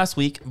 Late last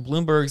week,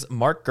 Bloomberg's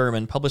Mark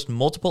Gurman published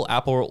multiple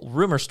Apple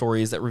rumor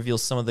stories that reveal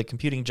some of the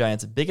computing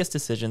giant's biggest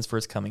decisions for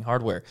its coming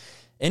hardware.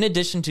 In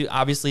addition to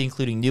obviously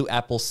including new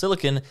Apple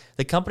Silicon,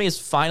 the company is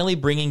finally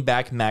bringing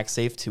back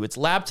MagSafe to its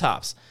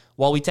laptops.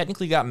 While we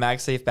technically got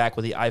MagSafe back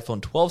with the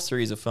iPhone 12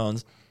 series of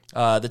phones,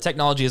 the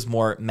technology is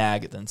more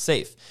mag than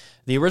safe.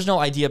 The original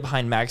idea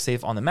behind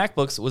MagSafe on the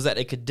MacBooks was that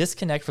it could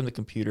disconnect from the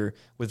computer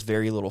with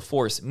very little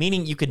force,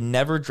 meaning you could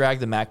never drag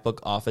the MacBook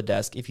off a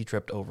desk if you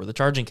tripped over the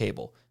charging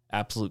cable.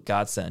 Absolute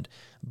godsend.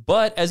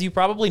 But as you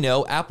probably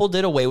know, Apple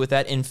did away with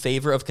that in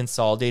favor of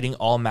consolidating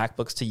all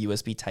MacBooks to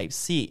USB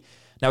Type-C.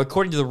 Now,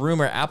 according to the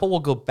rumor, Apple will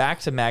go back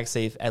to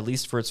MagSafe at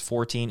least for its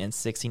 14 and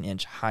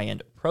 16-inch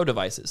high-end Pro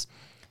devices.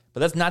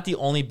 But that's not the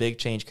only big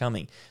change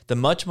coming. The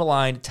much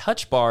maligned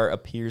Touch Bar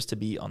appears to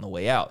be on the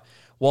way out.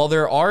 While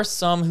there are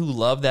some who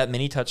love that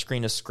mini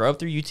touchscreen to scrub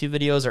through YouTube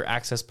videos or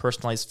access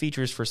personalized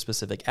features for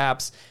specific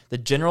apps, the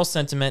general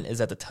sentiment is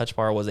that the Touch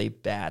Bar was a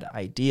bad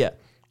idea.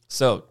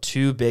 So,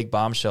 two big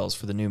bombshells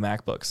for the new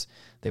MacBooks.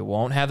 They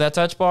won't have that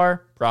Touch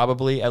Bar,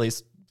 probably, at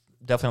least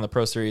definitely on the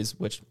Pro Series,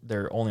 which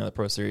they're only on the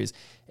Pro Series.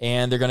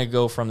 And they're going to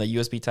go from the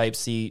USB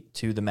Type-C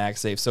to the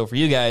MagSafe. So for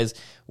you guys,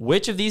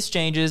 which of these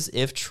changes,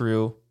 if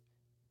true,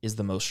 is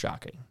the most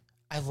shocking?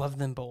 I love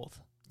them both.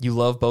 You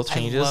love both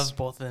changes? I love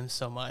both of them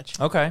so much.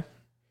 Okay.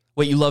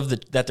 Wait, you love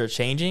that they're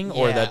changing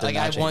or that they're like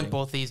not I changing? want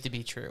both these to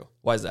be true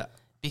Why is that?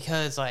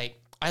 because like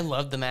I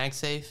love the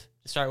MagSafe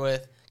to start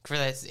with for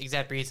that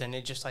exact reason.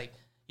 It just like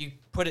you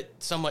put it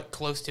somewhat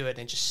close to it and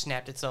it just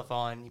snapped itself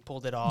on. You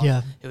pulled it off.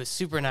 Yeah. It was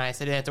super nice.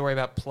 I didn't have to worry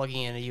about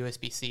plugging in a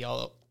USB-C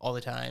all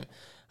the time.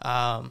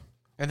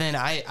 And then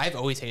I've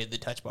always hated the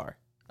touch bar.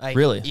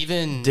 Really?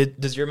 Even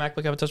does your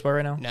MacBook have a touch bar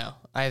right now? No,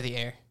 I have the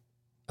Air.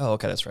 Oh,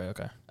 okay, that's right.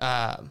 Okay.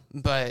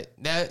 But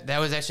that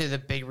was actually the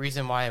big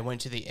reason why I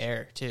went to the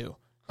Air too,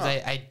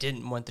 because I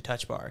didn't want the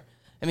touch bar.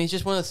 I mean, it's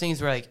just one of those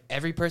things where like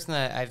every person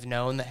that I've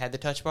known that had the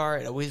touch bar,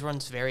 it always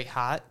runs very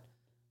hot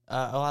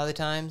a lot of the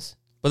times.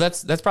 But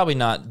that's probably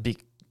not.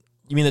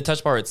 You mean the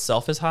touch bar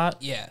itself is hot?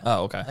 Yeah.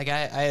 Oh, okay. Like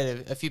I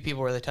had a few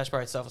people where the touch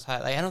bar itself was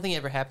hot. Like I don't think it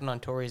ever happened on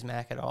Tori's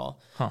Mac at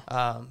all.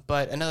 Huh.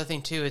 But another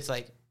thing too, it's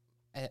like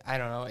I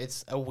don't know.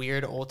 It's a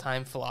weird old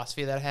time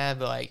philosophy that I have,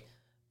 but like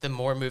the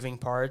more moving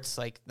parts,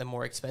 like the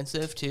more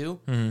expensive too.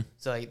 Mm-hmm.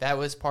 So like that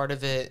was part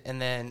of it. And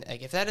then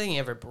like if that thing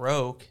ever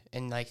broke,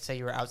 and like say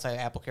you were outside of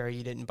AppleCare,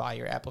 you didn't buy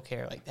your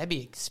AppleCare, like that'd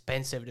be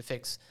expensive to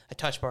fix a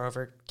touch bar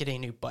over getting a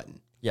new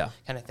button. Yeah.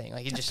 Kind of thing.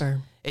 Like it That's just fair.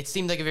 it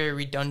seemed like a very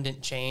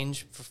redundant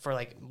change for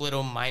like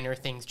little minor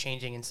things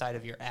changing inside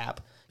of your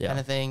app kind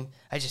of thing.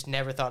 I just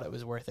never thought it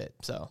was worth it.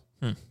 So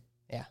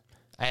yeah,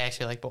 I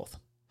actually like both.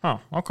 Oh,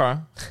 okay.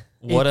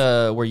 What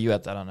were you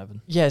at that on,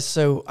 Evan? Yeah,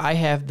 so I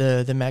have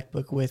the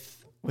MacBook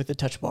with the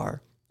touch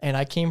bar, and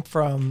I came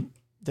from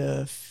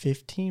the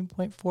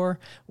 15.4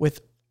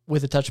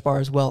 with a touch bar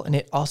as well, and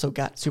it also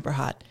got super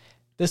hot.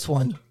 This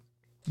one,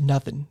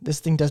 nothing. This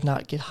thing does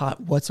not get hot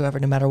whatsoever,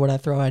 no matter what I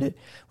throw at it,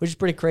 which is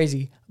pretty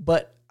crazy.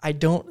 But I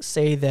don't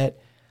say that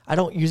I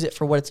don't use it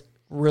for what it's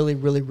really,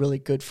 really, really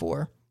good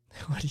for.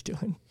 What are you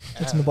doing?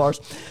 It's in the bars.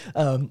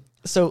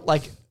 So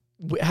like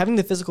having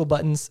the physical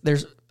buttons,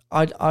 there's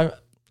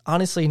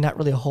honestly not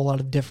really a whole lot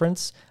of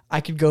difference.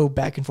 I could go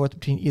back and forth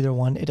between either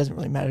one. It doesn't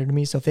really matter to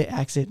me. So if they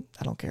axe it,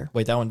 I don't care.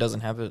 Wait, that one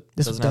doesn't have it.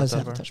 This does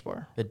have a touch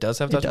bar. It does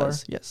have touch bar.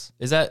 Yes.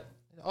 Is that?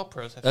 All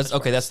pros have That's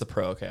touch okay. bars. That's the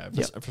Pro. Okay.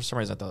 For some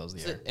reason, I thought it was the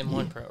It's Air. an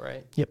M1 Pro,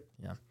 right? Yep.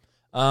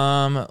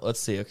 Yeah. Let's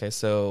see. Okay,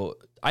 so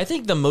I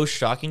think the most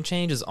shocking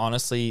change is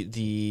honestly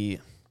the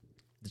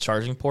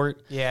charging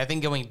port. Yeah, I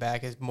think going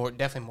back is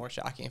definitely more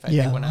shocking if I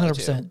Yeah, pick one out of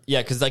 100%. two.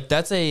 Yeah, because like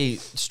that's a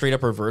straight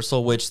up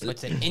reversal, which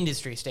It's an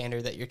industry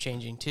standard that you're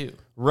changing to.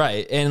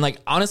 right, and like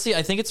honestly,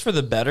 I think it's for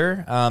the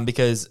better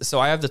because so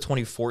I have the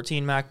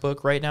 2014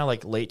 MacBook right now,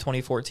 like late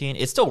 2014.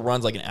 It still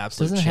runs like an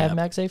absolute. Doesn't it have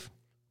MagSafe?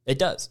 It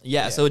does.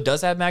 Yeah, so it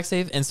does have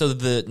MagSafe, and so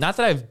not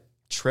that I've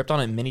tripped on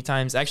it many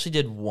times. I actually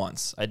did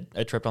once.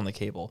 I tripped on the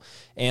cable,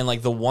 and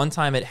like the one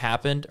time it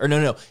happened, or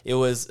no, it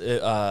was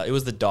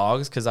the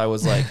dogs because I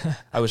was like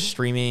I was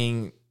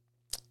streaming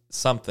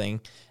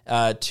something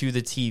to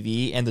the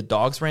TV, and the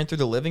dogs ran through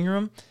the living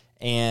room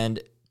and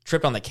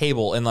tripped on the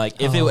cable, and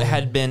like if it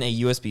had been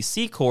a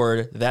USB-C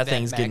cord, that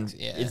thing's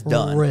it's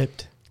done.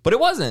 Ripped. But it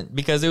wasn't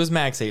because it was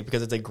MagSafe,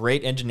 because it's a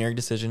great engineering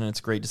decision and it's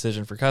a great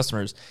decision for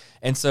customers.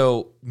 And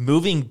so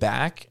moving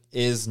back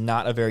is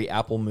not a very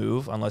Apple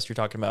move unless you're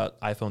talking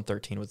about iPhone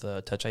 13 with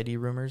the Touch ID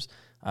rumors.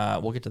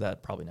 We'll get to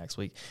that probably next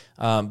week.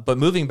 But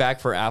moving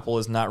back for Apple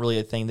is not really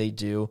a thing they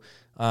do.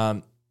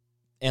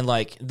 And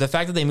like the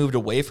fact that they moved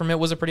away from it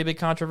was a pretty big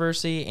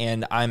controversy,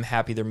 and I'm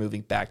happy they're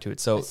moving back to it.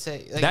 So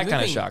that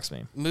kind of shocks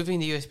me. Moving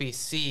to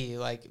USB-C,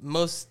 like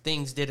most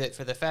things did it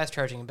for the fast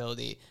charging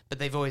ability, but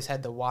they've always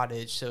had the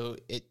wattage, so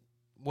it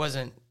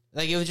wasn't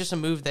like it was just a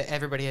move that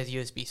everybody has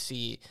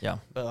USB-C. Yeah.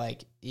 But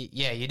like,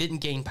 yeah, you didn't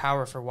gain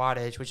power for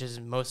wattage, which is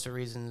most of the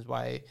reasons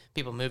why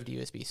people moved to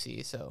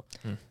USB-C. So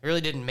it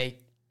really didn't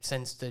make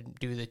sense to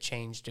do the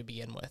change to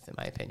begin with, in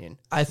my opinion.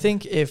 I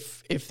think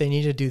if they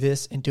need to do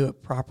this and do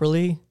it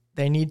properly,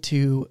 they need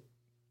to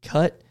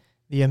cut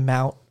the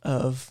amount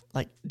of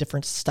like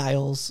different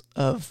styles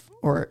of,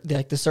 or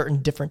like the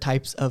certain different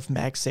types of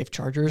MagSafe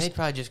chargers. They'd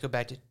probably just go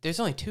back to, there's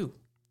only two.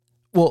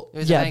 Well,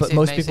 There's a yeah, but MagSafe,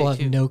 most people have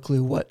MagSafe 2. no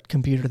clue what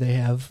computer they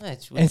have.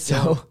 And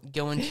so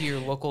go into your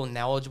local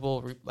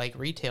knowledgeable like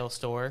retail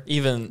store.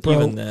 Even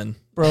then.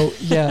 Bro,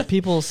 yeah,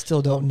 people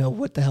still don't know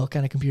what the hell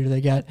kind of computer they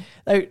got.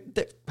 Like,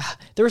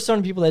 there were so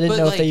many people that didn't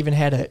know if they even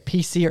had a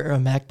PC or a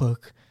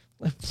MacBook.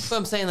 But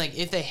I'm saying, like,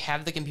 if they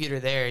have the computer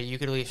there, you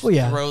could at least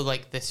throw,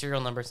 like, the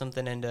serial number or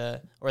something into,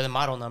 or the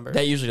model number.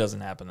 That usually doesn't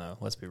happen, though.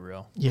 Let's be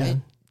real. Yeah.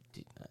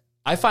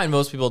 I find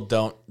most people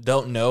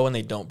don't know, and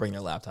they don't bring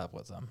their laptop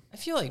with them. I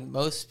feel like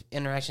most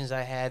interactions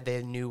I had,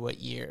 they knew what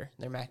year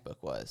their MacBook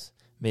was.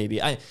 Maybe.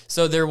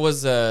 So there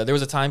was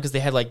a time because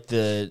they had, like,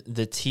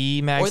 the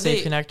T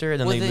MagSafe connector,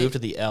 and then they moved to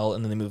the L,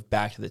 and then they moved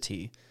back to the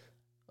T.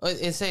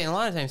 It's saying a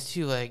lot of times,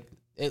 too, like,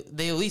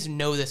 they at least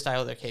know the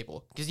style of their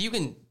cable. Because you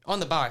can, on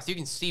the box, you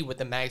can see what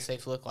the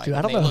MagSafe look like. Dude,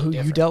 I don't know who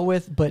you dealt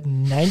with, but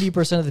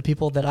 90% of the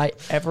people that I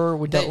ever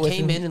dealt with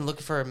came in and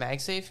looked for a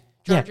MagSafe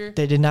charger. Yeah,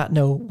 they did not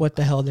know what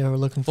the hell they were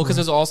looking for. Well, because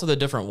there's also the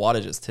different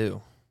wattages,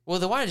 too. Well,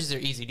 the wattages are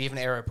easy. Do you have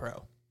an Aero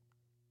Pro?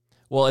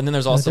 Well, and then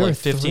there's also like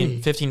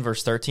 15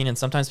 versus 13, and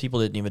sometimes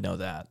people didn't even know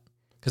that.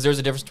 Because there's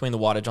a difference between the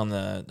wattage on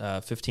the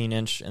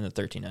 15-inch and the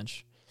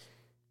 13-inch.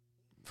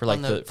 For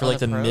like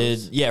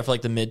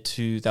the mid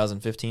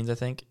 2015s, I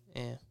think.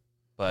 Yeah,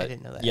 but I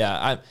didn't know that.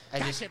 Yeah,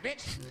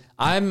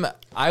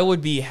 I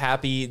would be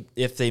happy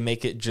if they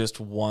make it just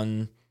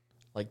one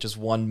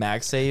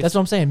MagSafe. That's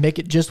what I'm saying. Make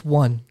it just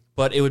one.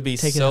 But it would be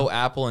so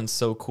Apple and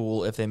so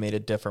cool if they made a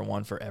different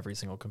one for every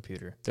single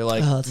computer. They're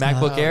like,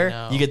 MacBook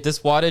Air, you get this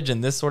wattage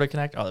and this sort of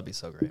connect. Oh, that'd be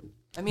so great.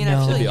 I mean,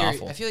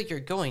 I feel like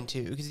you're going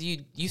to, because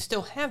you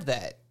still have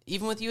that.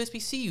 Even with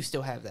USB-C, you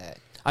still have that.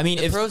 I mean,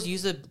 the Pros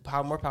use a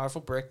more powerful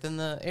brick than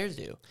the Airs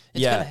do.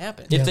 It's gonna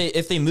happen.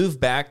 If they move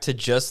back to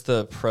just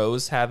the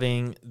Pros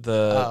having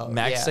the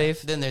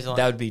MagSafe, then that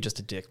would be just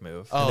a dick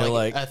move. Oh, and they're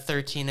like a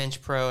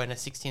 13-inch Pro and a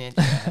 16-inch.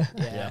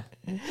 Yeah.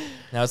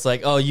 Now it's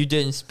like, oh, you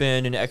didn't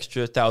spend an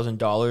extra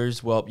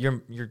 $1,000. Well,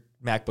 your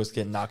MacBook's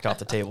getting knocked off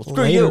the table.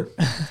 Screw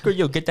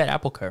you. Get that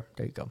Apple Car.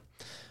 There you go.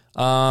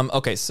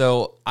 Okay,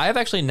 so I've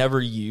actually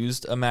never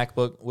used a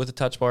MacBook with a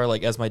touch bar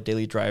like as my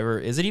daily driver.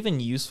 Is it even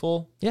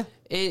useful? Yeah.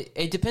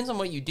 It depends on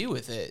what you do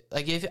with it.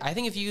 Like I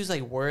think if you use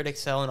like Word,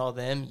 Excel, and all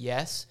them,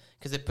 yes,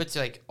 because it puts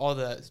like all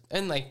the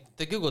and like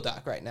the Google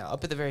Doc right now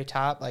up at the very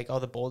top, like all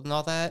the bold and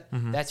all that.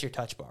 That's your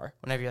touch bar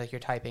whenever you're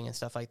typing and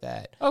stuff like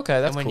that. Okay,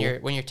 that's cool.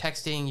 When you're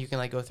texting, you can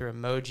like go through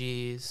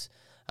emojis.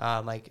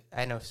 Like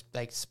I know,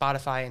 like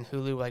Spotify and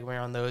Hulu, like when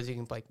you're on those, you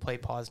can like play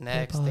pause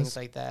next, things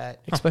like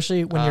that.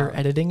 Especially when you're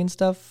editing and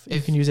stuff,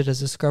 you can use it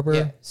as a scrubber.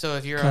 Yeah. So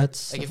if you're on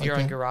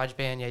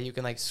GarageBand, you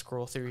can like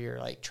scroll through your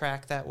like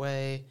track that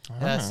way.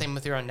 Same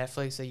with you're on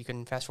Netflix, so you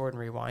can fast forward and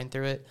rewind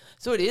through it.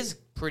 So it is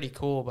pretty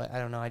cool, but I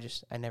don't know.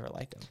 I never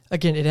liked them.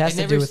 Again, it has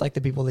to do with like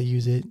the people that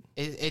use it.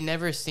 It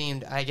never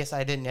seemed. I guess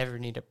I didn't ever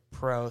need a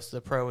Pro, so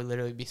the Pro would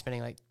literally be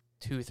spending like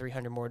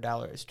 $200-300 more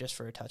just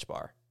for a touch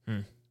bar.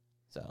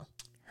 So.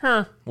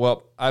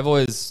 Well, I've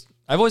always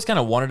kind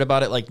of wondered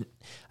about it. Like,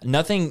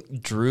 nothing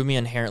drew me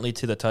inherently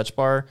to the touch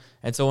bar,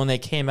 and so when they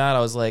came out, I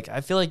was like, I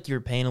feel like you're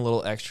paying a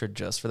little extra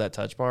just for that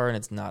touch bar, and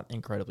it's not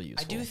incredibly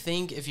useful. I do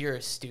think if you're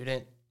a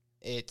student,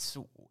 it's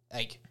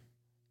like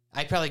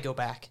I'd probably go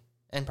back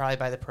and probably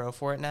buy the Pro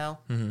for it now,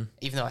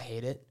 even though I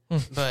hate it.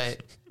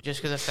 But just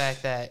because of the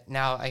fact that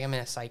now I'm in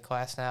a psych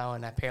class now,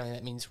 and apparently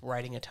that means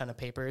writing a ton of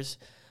papers.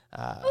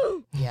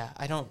 I'm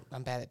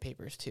bad at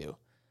papers too.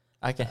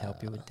 I can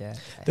help you with that.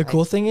 The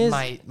cool thing is,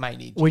 might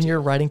need when you're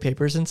writing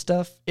papers and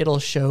stuff, it'll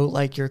show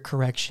like your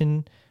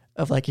correction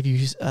of like if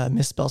you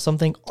misspell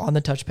something on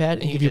the touchpad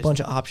and give you a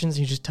bunch of options,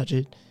 and you just touch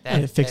it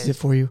and it fixes it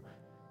for you.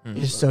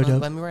 It's so dope.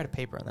 Let me write a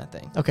paper on that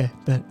thing. Okay,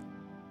 bet.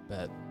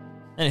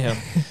 Anyhow,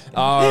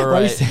 all right. Why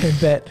are you saying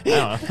bet? I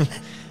don't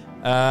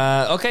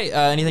know. Okay.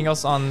 Anything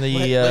else on the?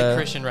 Let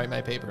Christian write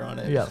my paper on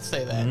it. Yeah, I'll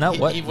say that. No,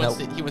 he wants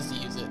to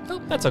use it. Oh,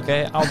 that's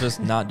okay. I'll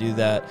just not do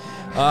that.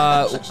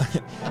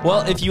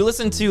 Well, if you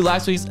listened to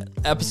last week's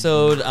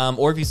episode,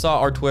 or if you saw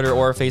our Twitter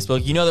or our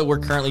Facebook, you know that we're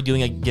currently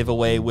doing a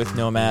giveaway with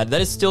Nomad.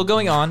 That is still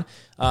going on.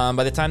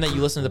 By the time that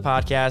you listen to the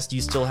podcast,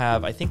 you still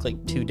have, I think,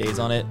 like 2 days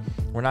on it.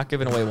 We're not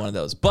giving away one of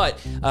those. But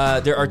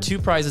there are 2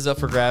 prizes up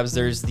for grabs.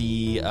 There's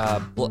the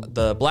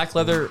black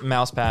leather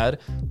mouse pad,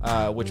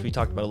 which we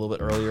talked about a little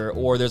bit earlier,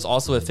 or there's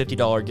also a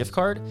 $50 gift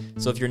card.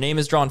 So if your name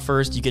is drawn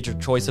first, you get your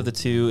choice of the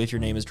 2. If your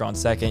name is drawn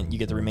second, you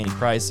get the remaining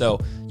prize. So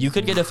you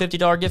could get a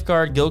 $50 gift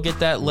card. Go get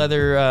that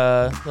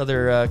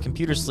leather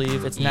computer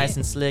sleeve. It's nice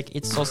and slick.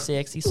 It's so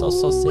sexy, so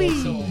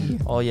sexy.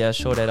 Oh yeah,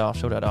 show that off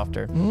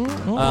there.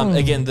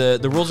 Again,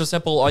 the rules are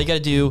simple. All you got to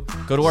do,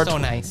 go to our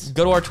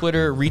go to our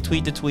Twitter,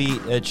 retweet the tweet.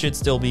 It should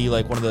still be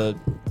like one of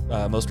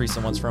the most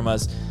recent ones from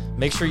us.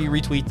 Make sure you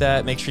retweet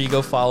that. Make sure you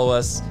go follow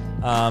us.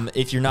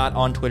 If you're not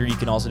on Twitter, you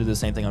can also do the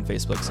same thing on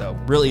Facebook. So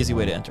real easy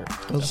way to enter.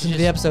 Go listen to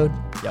the episode.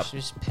 Yep. Should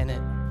just pin it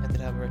at the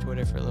top of our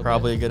Twitter for a little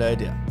Probably bit. a good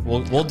idea.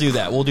 We'll do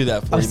that. We'll do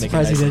that for you. Make it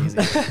nice and easy.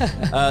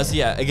 So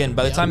yeah, again,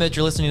 by the time that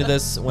you're listening to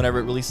this, whenever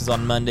it releases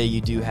on Monday,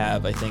 you do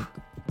have, I think,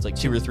 it's like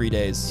 2 or 3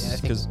 days. Yeah, I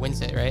think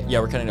Wednesday, right?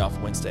 Yeah, we're cutting it off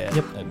Wednesday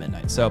at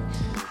midnight. So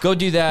go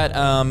do that.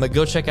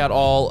 Go check out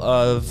all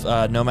of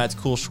Nomad's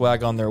cool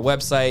swag on their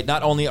website.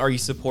 Not only are you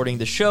supporting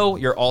the show,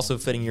 you're also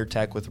fitting your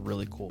tech with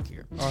really cool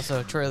gear.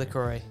 Also, Troy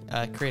LaCroix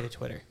created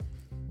Twitter.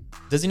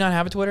 Does he not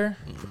have a Twitter?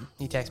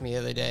 He texted me the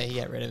other day. He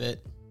got rid of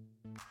it.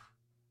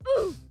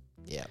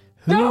 Yeah.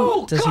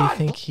 Who does he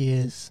think he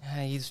is?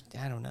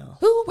 I don't know.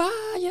 Who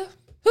are you?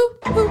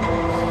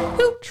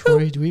 Who?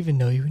 Troy, do we even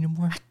know you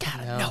anymore? I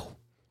gotta know.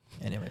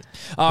 Anyways.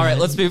 All right,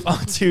 let's move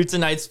on to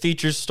tonight's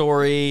feature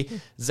story.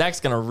 Zach's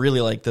going to really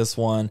like this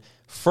one.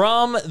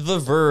 From The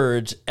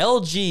Verge,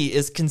 LG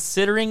is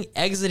considering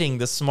exiting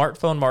the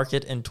smartphone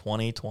market in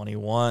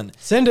 2021.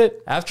 Send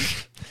it.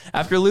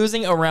 After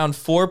losing around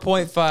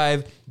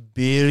 $4.5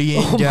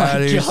 billion. Oh my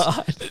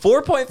God.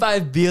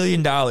 $4.5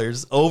 billion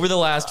over the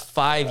last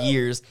 5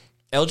 years.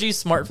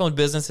 LG's smartphone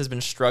business has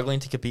been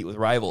struggling to compete with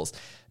rivals.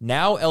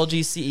 Now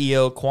LG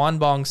CEO Kwon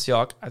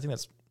Bong-seok, I think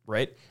that's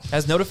right,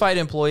 has notified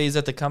employees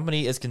that the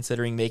company is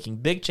considering making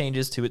big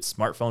changes to its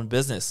smartphone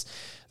business.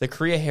 The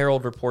Korea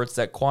Herald reports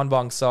that Kwon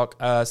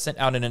Bong-seok sent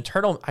out an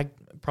internal, I'm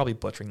probably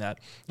butchering that,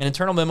 an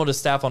internal memo to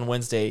staff on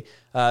Wednesday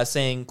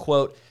saying,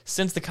 quote,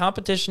 since the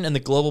competition in the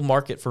global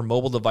market for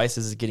mobile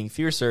devices is getting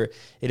fiercer,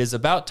 it is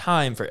about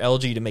time for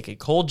LG to make a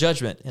cold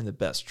judgment and the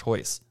best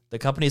choice. The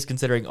company is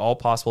considering all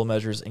possible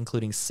measures,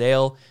 including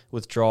sale,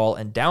 withdrawal,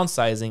 and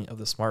downsizing of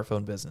the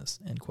smartphone business,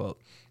 end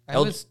quote. I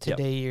was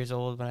today years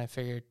old when I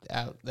figured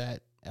out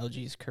that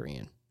LG is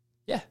Korean.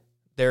 Yeah.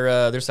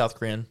 They're South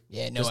Korean.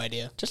 Yeah, no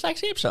idea. Just like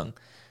Samsung.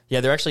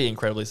 Yeah, they're actually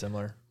incredibly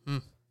similar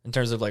in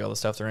terms of like all the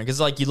stuff they're in. Because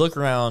like you look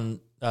around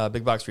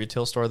big box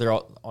retail store, they're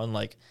all on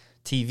like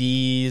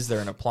TVs, they're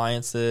in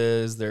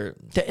appliances, they're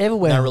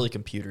everywhere. Not really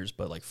computers,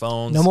 but like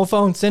phones. No more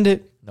phones. Send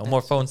it. No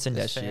more phones. Send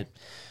that shit.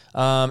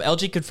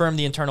 LG confirmed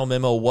the internal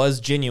memo was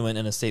genuine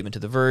in a statement to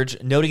The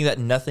Verge, noting that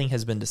nothing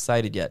has been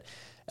decided yet.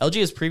 LG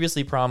has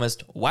previously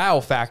promised wow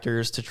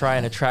factors to try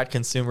and attract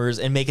consumers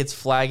and make its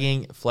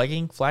flagging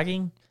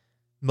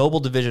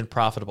mobile division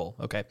profitable.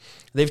 Okay.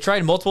 They've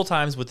tried multiple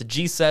times with the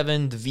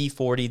G7, the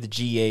V40, the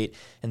G8,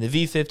 and the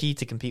V50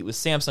 to compete with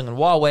Samsung and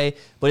Huawei,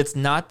 but it's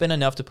not been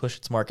enough to push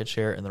its market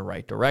share in the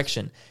right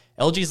direction.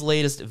 LG's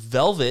latest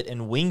Velvet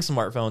and Wing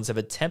smartphones have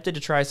attempted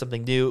to try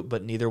something new,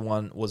 but neither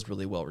one was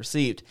really well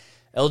received.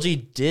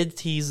 LG did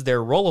tease their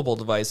rollable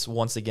device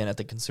once again at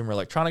the Consumer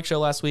Electronics Show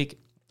last week,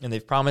 and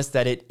they've promised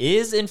that it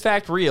is in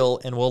fact real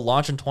and will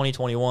launch in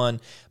 2021,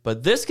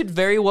 but this could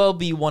very well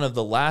be one of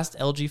the last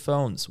LG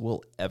phones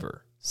we'll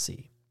ever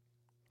see.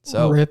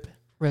 So, RIP,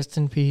 rest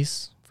in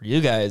peace. For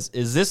you guys,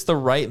 is this the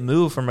right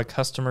move from a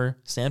customer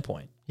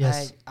standpoint?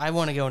 Yes. I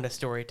want to go into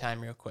story time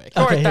real quick.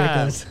 Okay, here it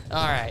goes.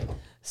 All right.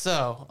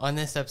 So, on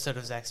this episode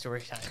of Zach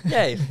Story Time,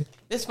 Yay.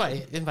 this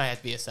might have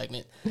to be a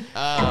segment.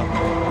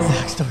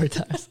 Zach Story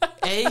Time.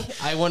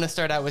 I want to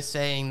start out with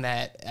saying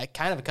that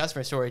kind of a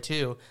customer story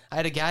too. I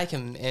had a guy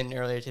come in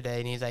earlier today,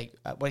 and he's like,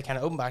 "What kind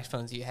of open box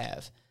phones do you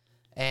have?"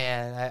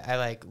 And I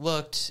like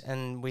looked,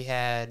 and we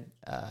had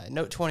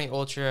Note 20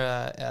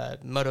 Ultra,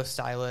 Moto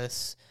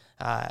Stylus,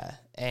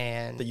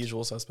 and The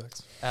usual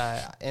suspects.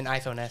 an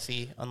iPhone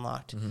SE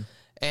unlocked. Mm-hmm.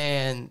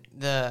 And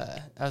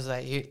I was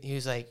like, he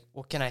was like,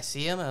 "Well, can I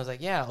see him?" I was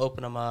like, "Yeah, I'll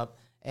open them up."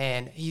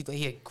 And he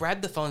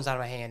grabbed the phones out of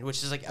my hand,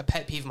 which is like a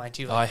pet peeve of mine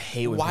too. Like, I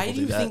hate when why people do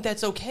you do that. think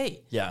that's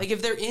okay? Yeah. Like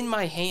if they're in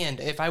my hand,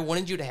 if I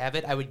wanted you to have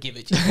it, I would give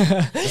it to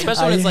you.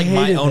 Especially when it's like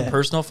my hated own that.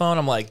 personal phone.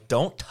 I'm like,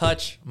 don't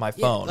touch my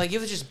Yeah, phone. like it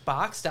was just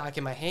box stock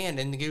in my hand,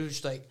 and it was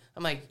just like,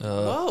 I'm like,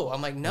 whoa.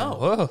 I'm like, no.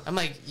 Whoa. I'm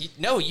like,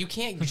 no, you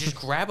can't just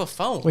grab a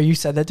phone. Wait, you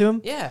said that to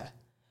him? Yeah.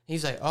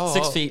 He's like, oh.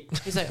 6 feet.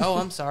 He's like, oh,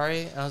 I'm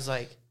sorry. I was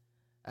like,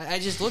 I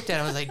just looked at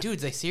him. I was like,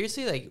 dude, like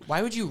seriously, like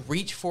why would you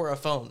reach for a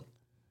phone,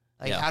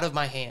 like out of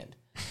my hand?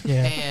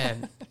 Yeah.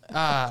 And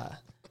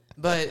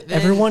but then,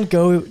 Everyone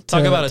go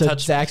Talk about a to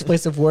touch- Zach's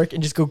place of work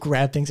and just go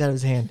grab things out of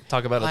his hand.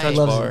 Talk about a Like- touch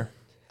Loves bar.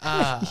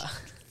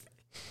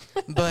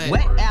 But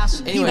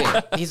anyway,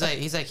 he's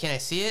like, can I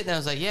see it? And I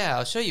was like, yeah,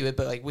 I'll show you it.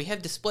 But like, we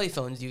have display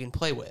phones you can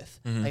play with.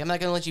 Like, I'm not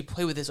gonna let you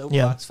play with this open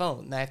box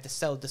phone. And I have to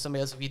sell it to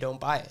somebody else if you don't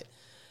buy it.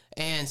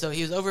 And so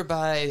he was over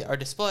by our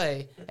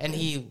display, and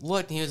he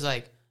looked, and he was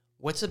like,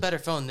 what's a better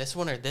phone, this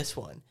one or this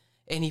one?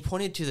 And he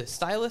pointed to the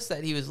stylus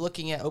that he was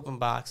looking at open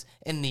box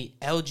and the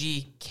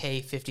LG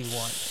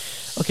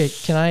K51. Okay,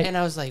 can I? And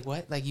I was like,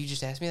 what? Like, you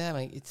just asked me that? I'm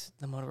like, it's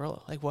the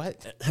Motorola. Like,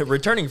 what?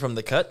 Returning from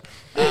the cut.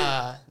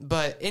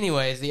 But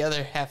anyways, the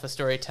other half of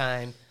story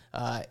time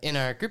in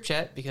our group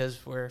chat,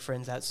 because we're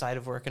friends outside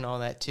of work and all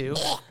that too.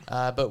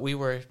 But we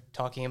were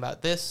talking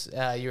about this.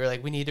 You were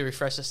like, we need to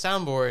refresh the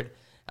soundboard.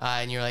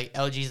 And you're like,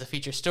 LG's the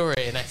feature story.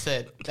 And I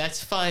said,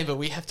 that's fine, but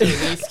we have to at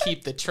least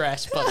keep the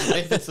trash button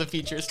if it's the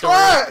feature story.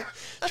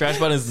 Trash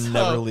button is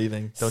never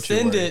leaving. Don't you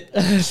Send worry. it.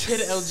 Get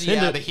LG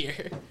Send out it. of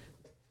here.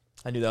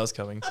 I knew that was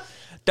coming.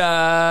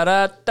 Da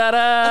da da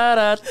da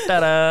da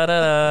da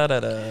da da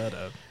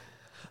da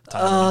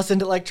da.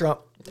 Send it like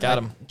Trump. Got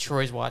him.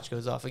 Troy's watch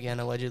goes off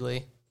again,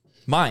 allegedly.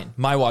 My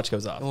watch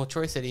goes off. Well,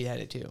 Troy said he had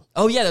it too.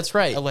 Oh yeah, that's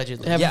right.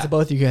 Allegedly. It happens Yeah. to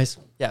both you guys.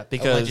 Yeah,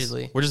 because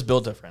Allegedly. we're just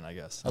built different, I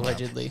guess.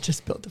 Allegedly.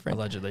 Just built different.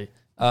 Allegedly.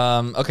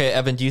 Okay,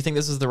 Evan, do you think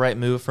this is the right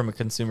move from a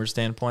consumer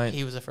standpoint?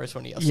 He was the first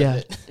one to yell Yeah.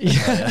 it.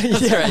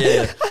 That's right.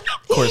 Yeah.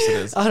 Of course it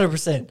is.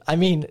 100%. I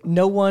mean,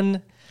 no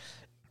one.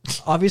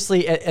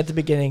 Obviously, at the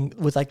beginning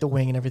with like the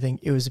Wing and everything,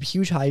 it was a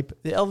huge hype.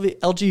 The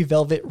LG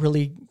Velvet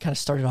really kind of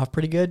started off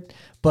pretty good,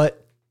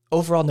 but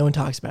overall, no one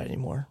talks about it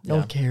anymore. No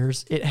one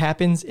cares. It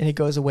happens and it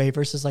goes away.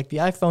 Versus like the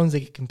iPhones,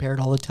 they get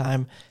compared all the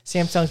time.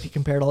 Samsungs get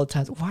compared all the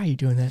time. Why are you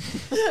doing that?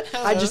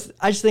 I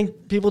just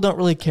think people don't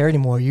really care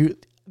anymore.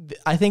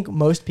 I think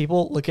most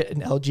people look at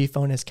an LG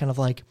phone as kind of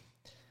like.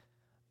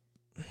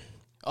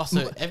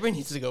 Also, everyone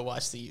needs to go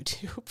watch the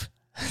YouTube.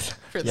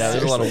 Yeah,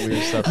 there's a lot of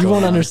weird stuff. You going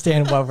won't on.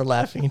 understand why we're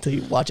laughing until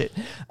you watch it.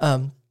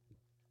 But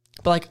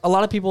like a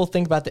lot of people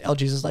think about the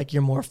LGs as like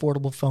your more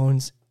affordable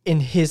phones in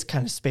his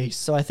kind of space.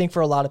 So I think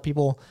for a lot of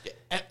people,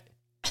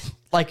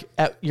 like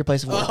at your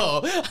place of work,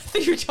 Oh, I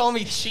think you're telling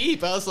me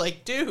cheap. I was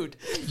like, dude.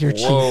 you're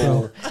cheap,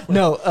 bro.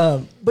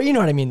 No, but you know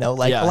what I mean though.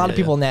 Like Yeah, a lot of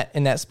yeah, people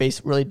in that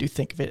space really do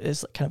think of it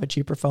as kind of a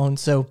cheaper phone.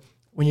 So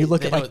when you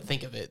look They at don't like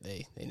think of it.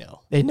 They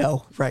know. they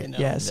know, right? They know.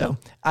 Yeah. So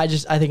I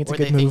think it's Or a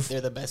they good think move.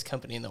 they're the best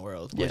company in the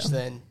world, which Yeah.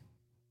 then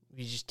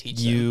you just teach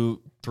them.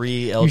 You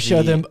 3 LG. You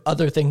show them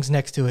other things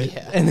next to it,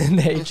 and then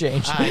they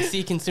change. I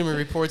see Consumer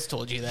Reports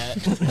told you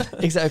that.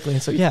 Exactly.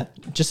 And so, yeah,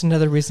 just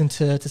another reason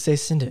to say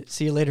send it.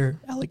 See you later,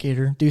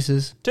 alligator.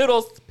 Deuces.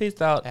 Toodles.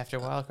 Peace out. After a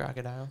while,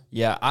 crocodile.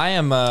 Yeah,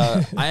 I'm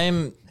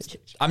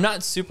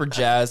not super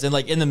jazzed. And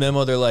like in the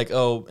memo, they're like,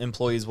 oh,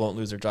 employees won't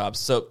lose their jobs.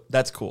 So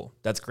that's cool.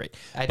 That's great.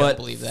 I don't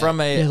believe that.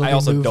 I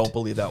also don't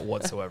believe that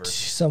whatsoever.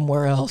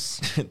 Somewhere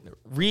else.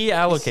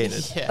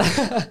 Reallocated.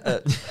 Yeah.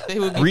 They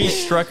would be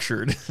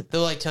restructured.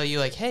 They'll like tell you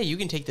like, hey, you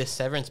can take this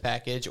severance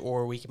package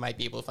or we might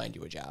be able to find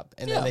you a job.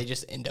 And then they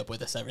just end up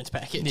with a severance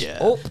package. Yeah.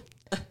 Oh.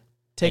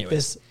 Take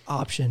this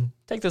option.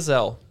 Take this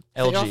L.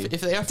 LG.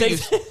 If they offer you...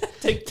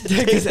 Take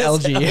this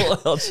LG.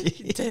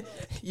 LG.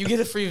 You get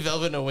a free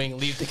velvet and a wing,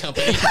 leave the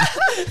company.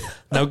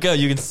 No, go.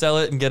 You can sell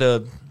it and get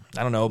a,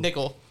 I don't know.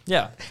 Nickel.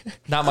 Yeah.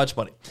 Not much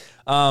money.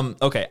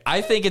 Okay.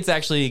 I think it's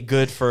actually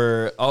good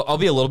for, I'll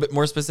be a little bit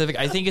more specific.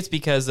 I think it's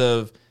because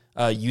of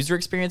user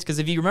experience. Because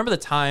if you remember the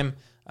time,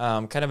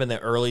 kind of in the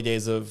early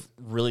days of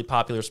really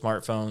popular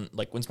smartphone,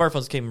 like when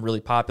smartphones became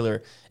really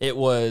popular, it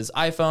was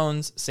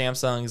iPhones,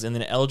 Samsungs, and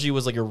then LG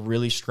was like a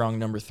really strong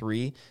number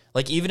 3.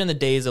 Like even in the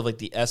days of like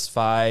the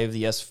S5,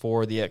 the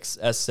S4, the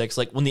S6,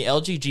 like when the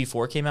LG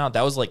G4 came out,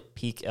 that was like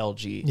peak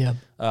LG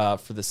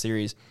for the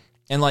series.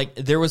 And like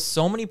there was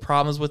so many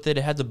problems with it.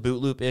 It had the boot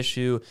loop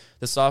issue.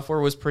 The software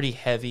was pretty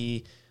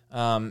heavy.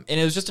 And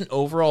it was just an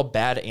overall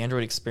bad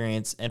Android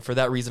experience. And for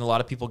that reason, a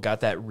lot of people got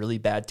that really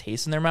bad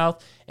taste in their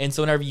mouth. And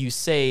so whenever you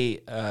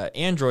say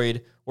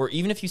Android, or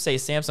even if you say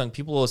Samsung,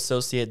 people will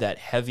associate that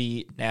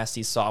heavy,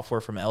 nasty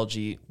software from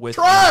LG with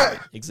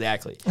Android.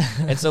 Exactly.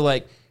 And so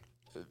like,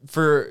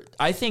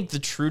 I think the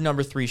true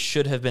number 3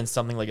 should have been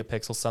something like a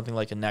Pixel, something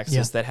like a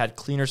Nexus that had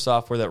cleaner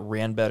software that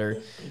ran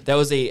better. That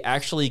was a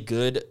actually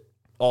good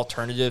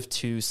alternative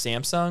to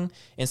Samsung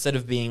instead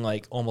of being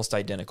like almost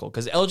identical,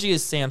 because LG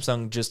is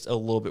Samsung just a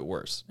little bit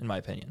worse in my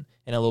opinion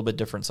and a little bit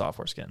different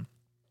software skin.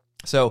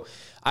 So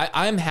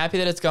I'm happy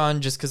that it's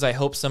gone, just because I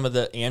hope some of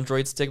the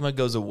Android stigma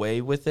goes away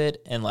with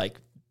it, and like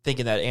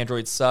thinking that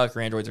Androids suck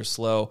or Androids are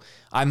slow.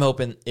 I'm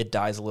hoping it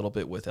dies a little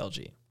bit with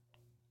LG.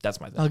 That's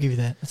my thing. I'll give you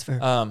that. That's fair.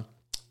 I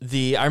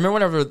remember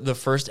whenever the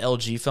first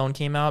LG phone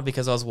came out,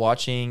 because I was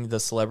watching The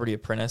Celebrity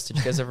Apprentice. Did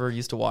you guys ever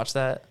used to watch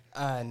that?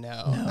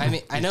 No. I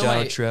mean, I know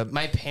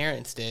my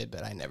parents did,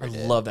 but I never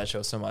did. I love that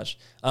show so much.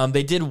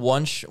 They did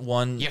one.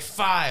 You're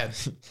fired.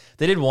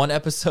 They did one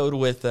episode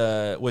with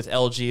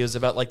LG. It was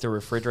about like the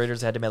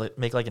refrigerators. They had to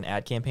make like an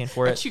ad campaign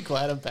for it. Aren't you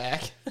glad I'm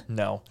back?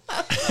 No.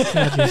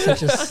 God, you're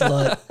such a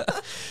slut.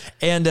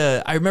 And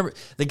I remember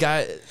the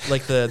guy,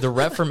 like the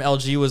rep from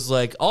LG was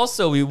like,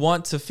 also, we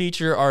want to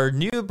feature our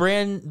new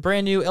brand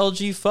new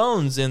LG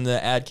phones in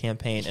the ad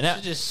campaign. And I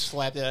just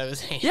slapped it out of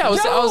his hand. Yeah,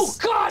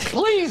 God,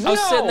 please, I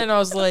was sitting there and I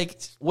was like,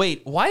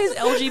 wait, why is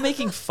LG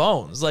making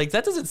phones? Like,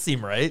 that doesn't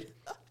seem right.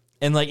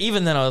 And like,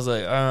 even then I was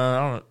like,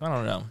 I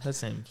don't know. That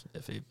seems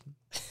iffy.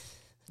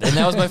 And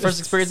that was my first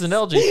experience in an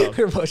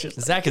LG phone.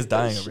 Zach is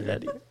dying over here.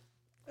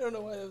 I don't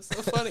know why that was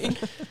so funny.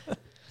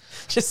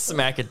 Just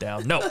smack it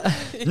down. No.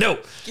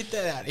 Get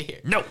that out of here.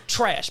 No,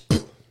 trash.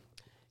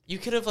 You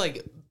could have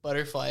like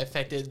butterfly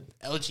affected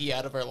LG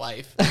out of our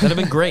life. That'd have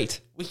been great.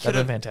 That'd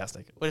have been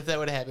fantastic. What if that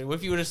would have happened? What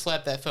if you would have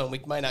slapped that phone?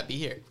 We might not be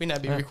here. We'd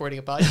not be recording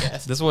a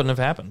podcast. This wouldn't have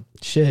happened.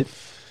 Shit.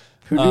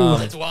 Who knew?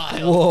 That's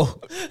wild.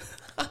 Whoa.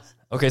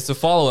 Okay, so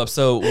follow up.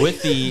 So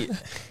with the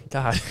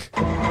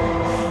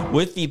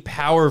with the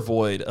power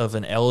void of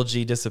an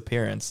LG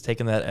disappearance,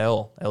 taking that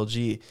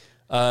LG,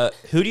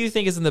 who do you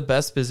think is in the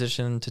best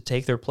position to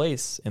take their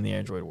place in the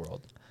Android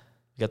world?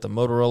 You got the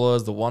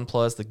Motorola's, the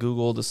OnePlus, the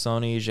Google, the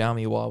Sony,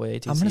 Xiaomi, Huawei,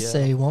 TCL. I'm going to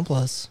say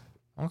OnePlus.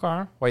 Okay.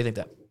 Why do you think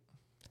that?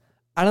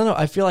 I don't know.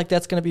 I feel like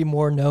that's going to be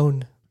more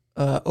known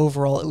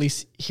overall, at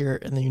least here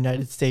in the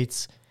United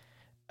States.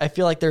 I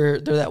feel like they're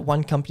that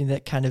one company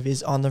that kind of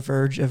is on the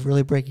verge of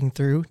really breaking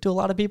through to a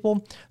lot of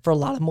people for a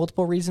lot of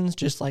multiple reasons,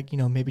 just like,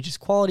 maybe just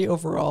quality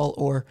overall,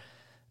 or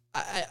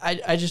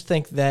I just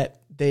think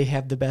that they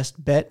have the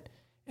best bet,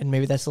 and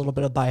maybe that's a little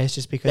bit of bias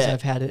just because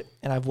I've had it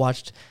and I've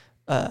watched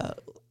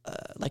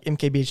like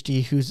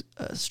MKBHD, who's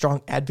a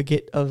strong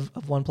advocate of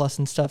OnePlus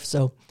and stuff.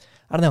 So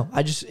I don't know.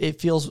 It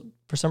feels,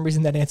 for some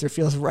reason, that answer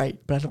feels right,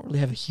 but I don't really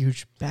have a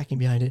huge backing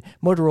behind it.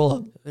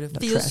 Motorola, it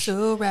feels trash.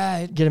 So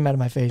right. Get him out of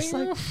my face.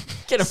 Like,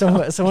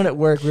 someone at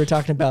work, we were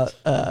talking about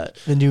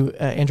the new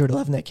Android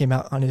 11 that came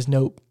out on his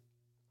Note,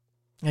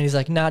 and he's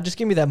like, "Nah, just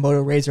give me that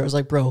Moto Razr." I was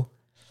like, "Bro,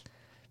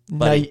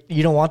 no,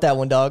 you don't want that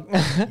one, dog.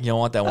 You don't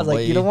want that one." I was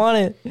like, "You don't want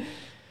it."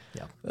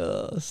 Yeah.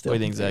 Still, what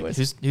do you think, Zach?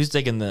 Who's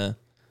taking the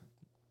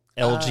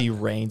LG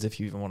reins, if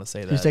you even want to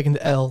say that? Who's taking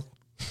the L?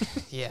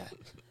 Yeah.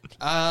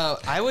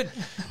 I would.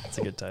 That's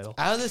a good title.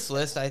 Out of this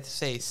list, I'd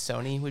say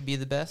Sony would be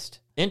the best.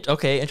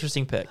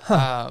 Interesting pick.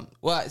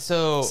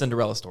 So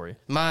Cinderella story.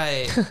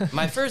 My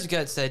first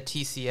gut said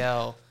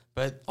TCL,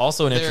 but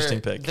also an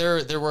interesting pick.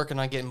 They're working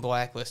on getting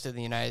blacklisted in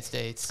the United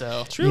States,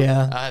 so true.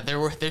 Yeah,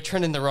 they're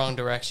trending the wrong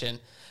direction.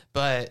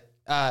 But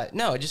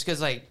no, just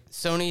because like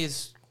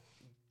Sony's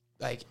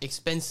like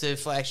expensive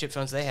flagship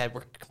phones they had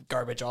were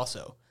garbage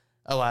also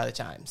a lot of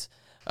the times.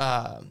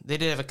 They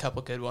did have a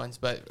couple good ones,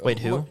 but wait,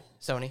 who?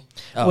 Sony.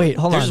 Oh, wait,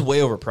 hold on. They're just way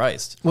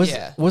overpriced.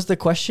 Was the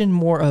question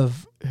more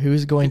of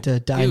who's going to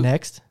die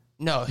next?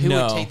 No, who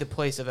would take the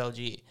place of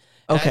LG?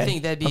 And Okay. I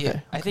think that'd be.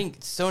 Okay. I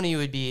think Sony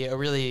would be a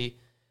really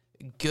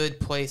good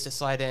place to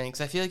slide in because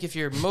I feel like if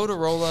you're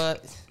Motorola,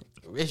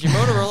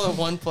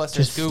 OnePlus,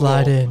 Just or Google,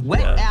 slide in.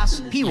 Wet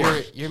ass P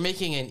word. you're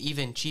making an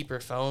even cheaper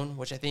phone,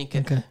 which I think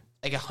Okay.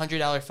 like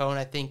 $100 phone,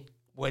 I think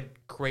would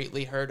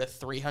greatly hurt a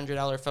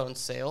 $300 phone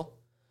sale.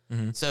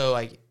 Mm-hmm. So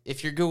like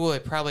if you're Google,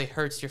 it probably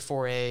hurts your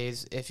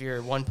 4As. If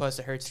you're OnePlus,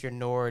 it hurts your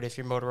Nord. If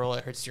you're Motorola,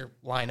 it hurts your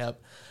lineup.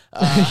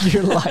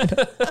 Your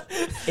lineup.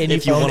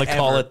 If you want to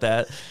call it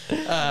that.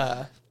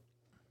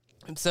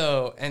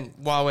 So and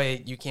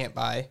Huawei, you can't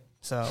buy.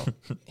 So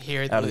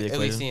here, Out of the at least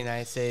in equation. the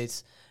United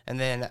States, and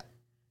then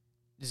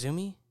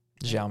Xiaomi.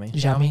 Xiaomi.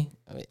 I mean,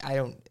 I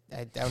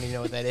don't even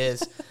know what that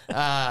is.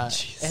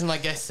 And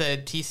like I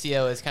said,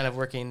 TCL is kind of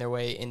working their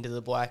way into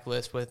the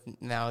blacklist with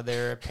now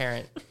their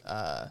apparent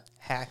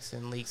hacks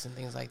and leaks and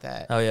things like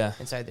that. Oh, yeah.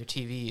 Inside their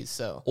TVs.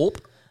 So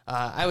Oop.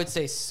 I would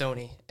say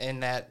Sony. In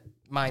that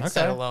mindset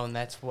Okay. alone,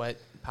 that's what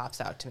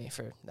pops out to me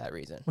for that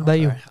reason. What about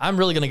you? I'm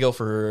really going to go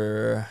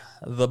for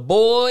the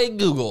boy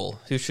Google,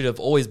 who should have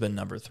always been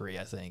number 3,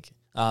 I think.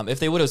 If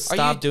they would have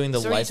stopped doing the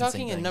so licensing are you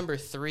talking thing. in number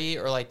 3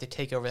 or like to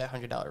take over that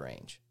 $100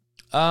 range?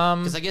 Um,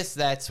 Because I guess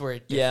that's where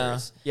it Yeah.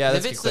 differs. Yeah, If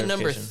that's a it's good the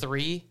number clarification.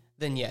 3,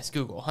 then yes,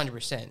 Google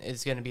 100%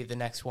 is going to be the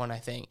next one, I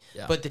think.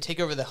 Yeah. But to take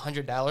over the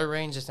 $100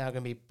 range is now going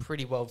to be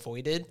pretty well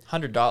voided.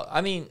 $100. I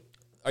mean,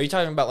 are you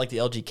talking about like the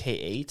LG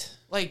K8?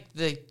 Like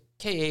the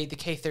K8, the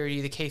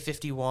K30, the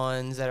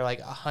K51s that are like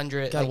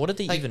 100. God, like, what did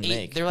they like even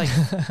make? They're like,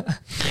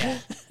 yeah,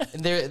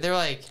 they're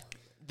like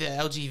the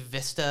LG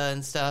Vista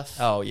and stuff.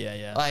 Oh, yeah,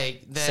 yeah.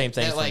 Like that, Same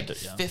thing that from like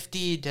yeah.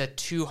 $50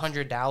 to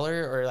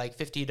 $200 or like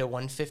 $50 to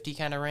 $150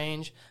 kind of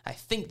range. I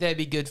think that'd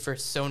be good for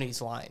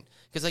Sony's line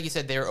because, like you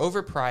said, they're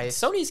overpriced.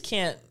 Sony's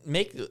can't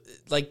make,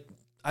 like,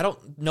 I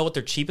don't know what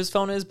their cheapest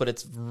phone is, but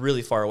it's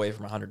really far away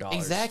from $100.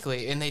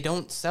 Exactly, and they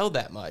don't sell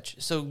that much.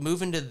 So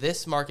moving to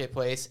this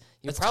marketplace,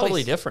 It's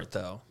totally different,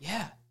 though.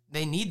 Yeah,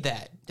 they need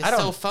that to I don't-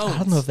 sell phones. I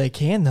don't know if they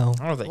can though. I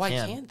don't know if they Why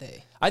can. can't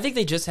they? I think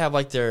they just have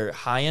like their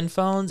high-end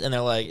phones, and they're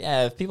like,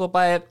 yeah, if people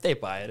buy it, they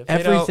buy it. If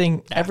they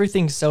don't,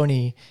 Everything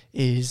Sony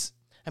is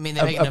I mean,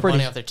 they make enough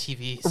money off their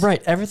TVs.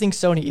 right. Everything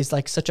Sony is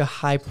like such a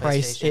high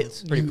price.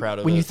 PlayStation's pretty proud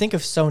of when it. you think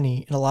of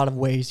Sony in a lot of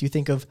ways, you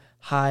think of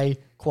high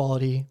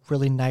quality,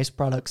 really nice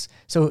products.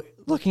 So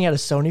looking at a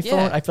Sony Yeah.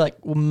 phone, I feel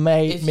like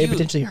may If may you-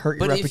 potentially hurt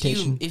your but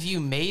reputation. if you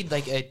made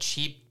like a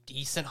cheap,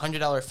 decent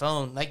 $100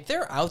 phone, like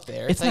they're out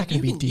there. It's like not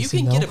gonna be you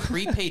decent, can get a though.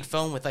 prepaid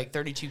phone with like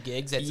 32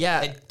 gigs. That's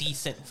Yeah. a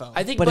decent phone.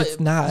 I think, But it's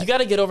not. You got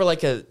to get over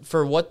like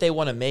for what they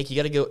want to make, you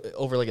got to go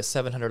over like a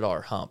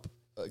 $700 hump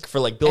for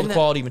like build And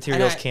quality, and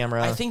materials,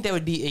 camera. I think that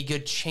would be a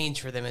good change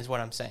for them, is what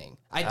I'm saying.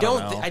 I don't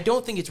don't. know. I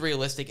don't think it's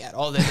realistic at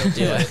all that they'll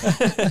do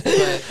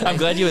it. But I'm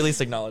glad you at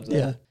least acknowledge that.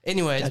 yeah.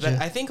 anyways, Gotcha.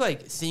 but I think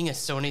like seeing a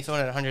Sony phone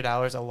at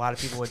 $100, a lot of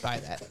people would buy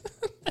that.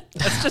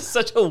 That's just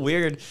such a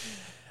weird.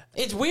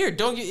 It's weird,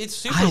 don't you? It's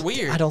super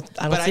weird. I don't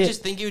But see I it.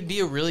 just think it would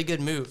be a really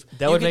good move.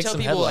 That you would could make tell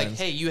some people headlines.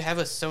 like, "Hey, you have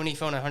a Sony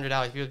phone at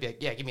 $100." People would be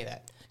like, "Yeah, give me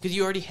that," because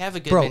you already have a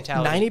good Bro,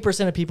 mentality.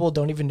 90% of people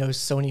don't even know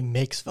Sony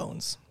makes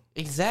phones.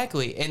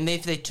 Exactly, and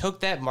if they took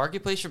that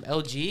marketplace from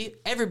LG,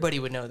 everybody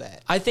would know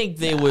that. I think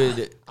they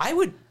would.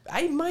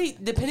 I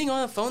might, depending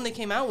on the phone they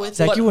came out with.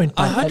 Zach, you wouldn't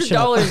buy that. $100. Shut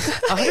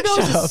up. $100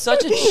 Shut up. is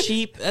such a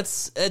cheap.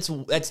 That's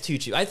too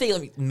cheap. I think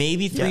like,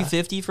 maybe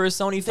 $350 for a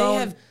Sony They phone.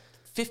 have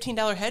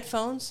 $15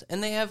 headphones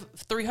and they have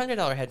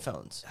 $300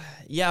 headphones.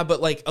 Yeah,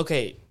 but like,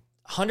 okay,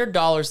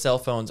 $100 cell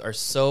phones are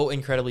so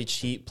incredibly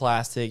cheap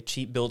plastic,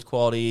 cheap build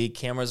quality,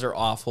 cameras are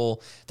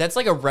awful. That's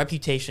like a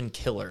reputation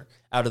killer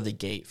out of the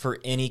gate for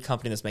any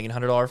company that's making a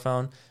 $100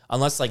 phone.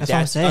 Unless like That's what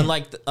I'm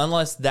that's saying.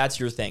 unless that's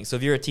your thing. So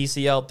if you're a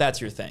TCL,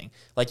 that's your thing.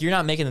 Like you're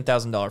not making a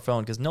 $1,000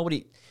 phone because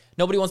nobody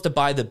wants to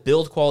buy the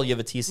build quality of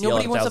a TCL.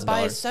 Nobody at wants to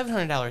buy a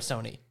 $1,000. $700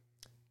 Sony.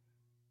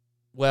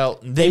 Well,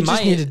 They just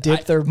might. need to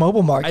dip their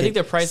mobile market. I think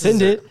their prices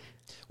Send are- it.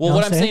 Well, know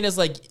what what I'm I'm saying is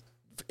like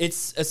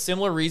it's a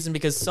similar reason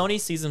because Sony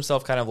sees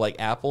themselves kind of like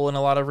Apple in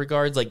a lot of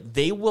regards. Like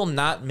they will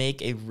not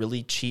make a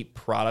really cheap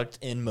product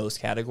in most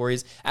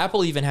categories.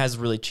 Apple even has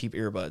really cheap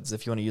earbuds,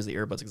 if you want to use the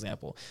earbuds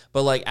example.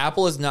 But like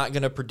Apple is not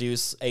going to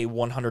produce a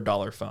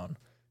 $100 phone.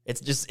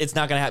 It's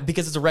not going to happen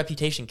because it's a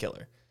reputation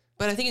killer.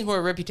 But I think it's more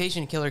a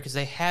reputation killer because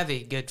they have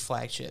a good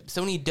flagship.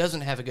 Sony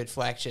doesn't have a good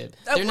flagship.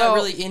 Uh, They're well, not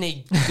really in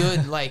a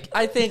good like.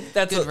 I think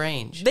that's good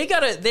range. They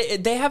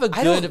have a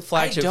good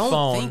flagship I don't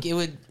phone. think it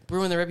would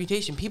ruin their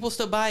reputation. People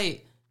still buy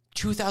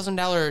 $2,000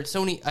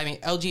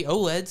 LG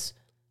OLEDs.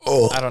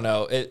 I don't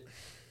know.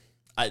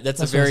 That's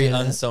a what very I'm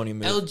un-Sony saying.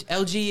 move.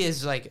 LG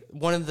is like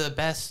one of the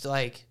best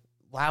like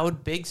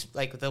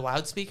like the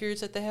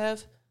loudspeakers that they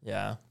have.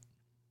 Yeah.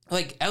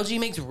 Like LG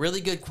makes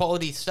really good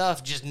quality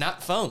stuff, just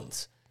not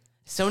phones.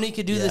 Sony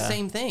could do the Yeah.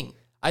 same thing.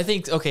 I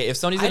think okay, if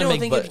Sony's I going to don't make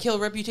think it would kill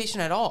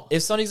reputation at all.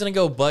 if Sony's gonna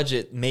go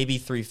budget, maybe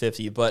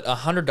 $350, but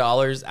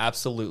 $100,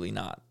 absolutely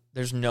not.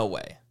 There's no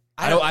way.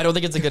 I don't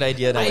think it's a good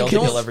idea, and I don't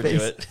think don't- he'll ever do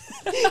it.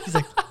 He's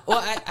like,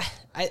 Well,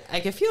 I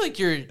can feel like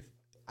you're.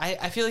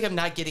 I feel like I'm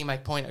not getting my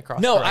point across.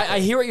 No, I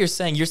hear what you're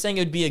saying. You're saying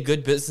it would be a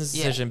good business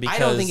decision because I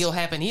don't think it'll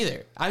happen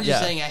either. I'm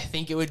just saying I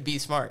think it would be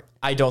smart.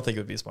 I don't think it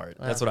would be smart.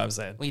 That's what I'm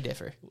saying. We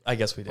differ. I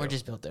guess we do. We're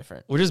just built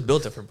different. We're just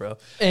built different, bro.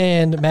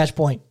 And match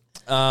point.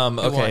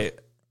 Okay.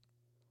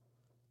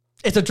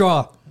 It's a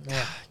draw.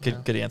 Yeah.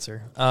 Good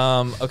answer.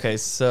 Okay,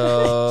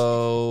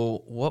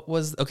 so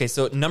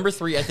so number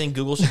 3, I think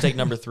Google should take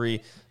number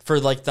 3 for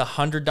like the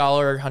 $100,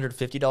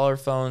 $150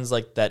 phones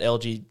like that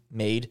LG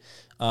made.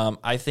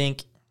 I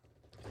think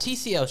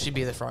TCL should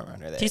be the front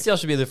runner there. TCL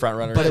should be the front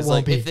runner. But it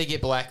won't be. If they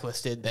get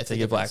blacklisted, that's a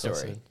different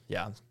story.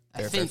 Yeah.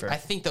 I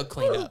think they'll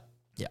clean up.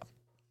 Yeah.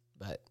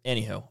 But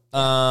anyhow,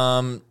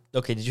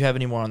 okay, did you have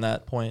any more on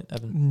that point,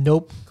 Evan?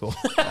 Nope. Cool.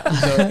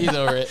 He's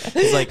over it.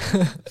 He's like,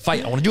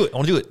 fight. I want to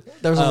do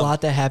it. There was a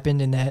lot that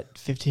happened in that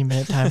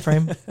 15-minute time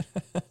frame.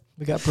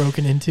 We got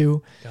broken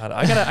into. God,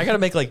 I gotta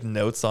make like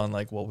notes on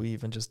like what we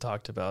even just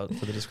talked about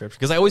for the description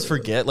because I always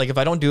forget. Like if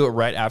I don't do it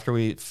right after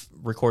we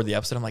record the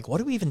episode, I'm like, what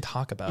do we even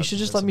talk about? You should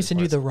just let me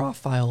send you the raw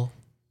file.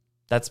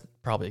 That's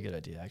probably a good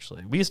idea,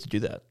 actually. We used to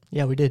do that.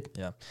 Yeah, we did.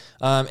 Yeah.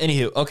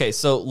 Anywho, okay,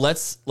 so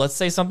let's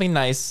say something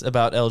nice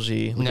about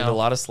LG. We did a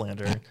lot of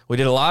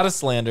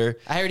slander.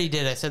 I already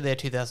did. I said they had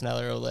 $2,000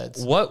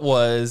 OLEDs. What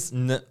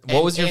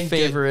was your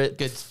favorite?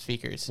 Good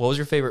speakers. What was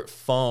your favorite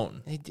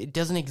phone? It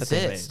doesn't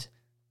exist.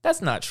 That's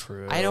not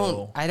true. I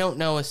don't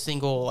know a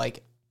single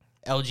like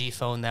LG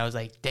phone that was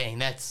like, dang,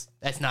 that's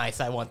nice.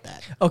 I want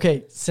that.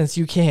 Okay, since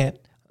you can't,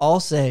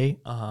 I'll say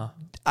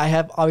I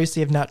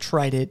have not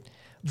tried it,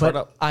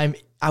 but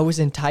I was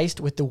enticed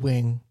with the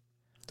Wing.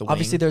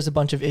 Obviously, there's a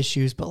bunch of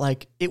issues, but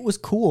like it was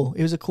cool.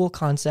 It was a cool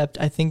concept.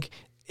 I think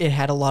it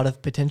had a lot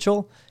of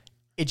potential.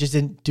 It just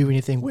didn't do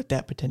anything with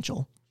that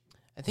potential.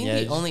 I think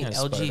the only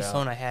LG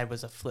phone I had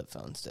was a flip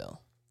phone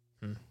still.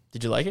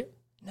 Did you like it?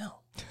 No.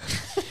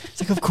 It's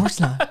like, of course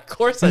not. Of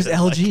course it was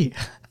LG.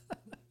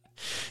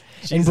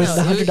 And was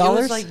it $100? It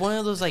was like one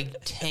of those like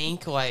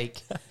tank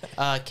like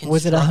construction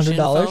was it $100?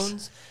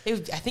 Phones. I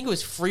think it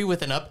was free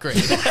with an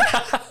upgrade.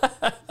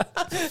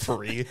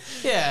 Free?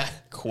 Yeah.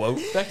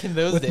 Quote. Back in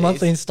those with days.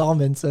 monthly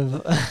installments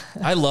of.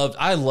 I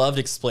loved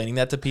explaining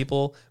that to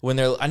people when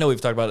they're. I know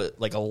we've talked about it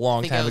like a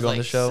long time ago on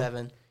the show.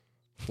 7.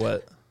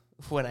 What?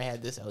 When I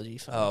had this LG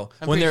phone. Oh,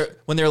 when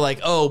they're like,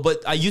 oh,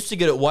 but I used to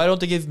get it. Why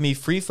don't they give me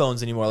free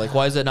phones anymore? Like,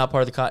 why is that not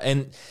part of the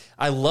And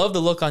I love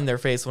the look on their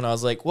face when I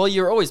was like, well,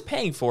 you're always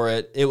paying for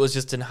it. It was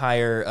just in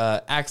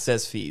higher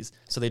access fees.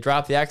 So they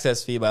dropped the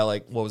access fee by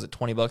like, what was it,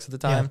 $20 at the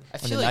time? Yeah. I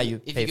feel like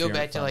if you go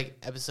back to like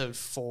episode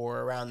 4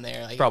 around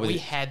there, like we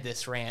had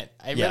this rant.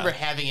 I remember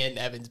having it in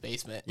Evan's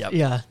basement. Yep.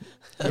 Yeah.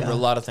 I remember a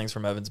lot of things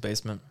from Evan's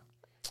basement.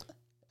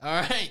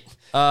 All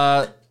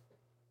right.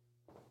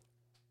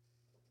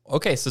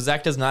 Okay, so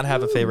Zach does not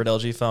have a favorite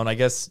LG phone. I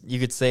guess you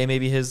could say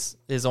maybe his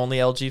only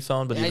LG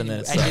phone, but even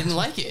then, I didn't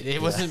like it.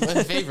 It wasn't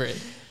my favorite.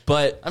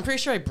 But I'm pretty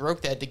sure I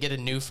broke that to get a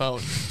new phone.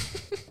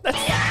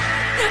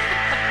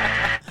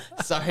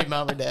 Sorry,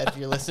 Mom or Dad, if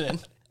you're listening.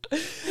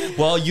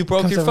 Well, you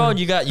broke your phone.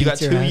 You got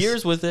 2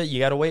 years with it. You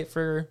gotta wait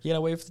for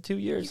the 2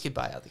 years. You could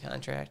buy out the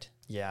contract.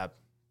 Yeah,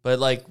 but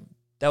like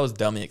that was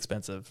dummy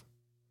expensive.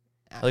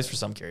 At least for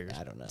some carriers.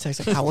 I don't know.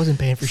 It's like, I wasn't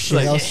paying for shit.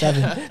 I was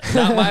 7.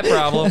 Not my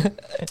problem.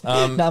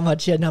 Not my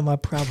chair, not my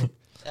problem.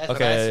 That's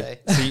what I say.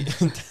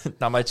 See,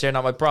 not my chair,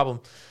 not my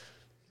problem.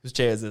 Whose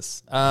chair is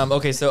this?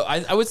 Okay, so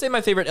I would say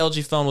my favorite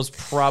LG phone was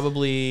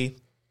probably...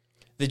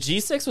 The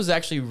G6 was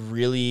actually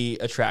really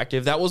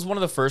attractive. That was one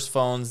of the first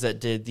phones that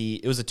did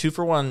it was a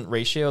 2-for-1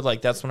 ratio.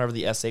 Like that's whenever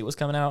the S8 was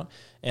coming out.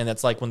 And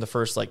that's like when the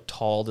first like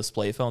tall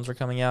display phones were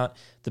coming out.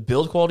 The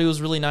build quality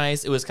was really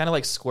nice. It was kind of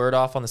like squared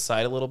off on the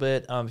side a little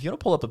bit. If you want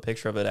to pull up a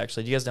picture of it,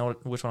 actually, do you guys know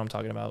which one I'm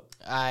talking about?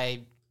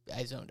 I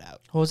zoned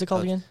out. What was it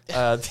called again? The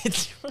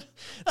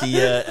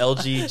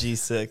LG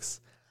G6.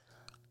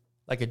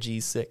 Like a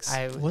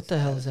G6. What the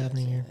hell is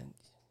happening here?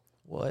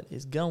 What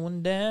is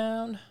going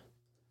down?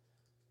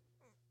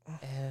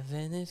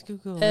 Evan is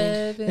Googling.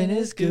 Evan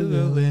is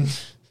Googling.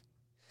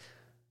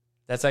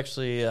 That's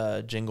actually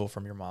a jingle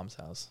from your mom's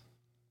house.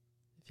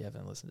 If you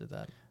haven't listened to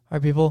that. All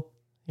right, people.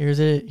 Here it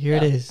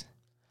is.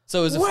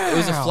 So it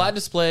was a flat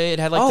display. It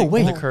had like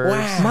the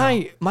curves.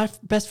 Wow. My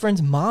best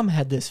friend's mom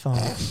had this phone.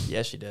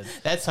 Yeah, she did.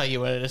 That's how you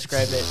want to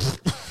describe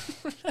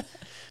it.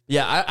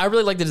 Yeah, I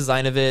really like the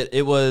design of it.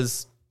 It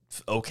was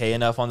okay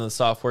enough on the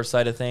software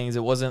side of things.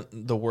 It wasn't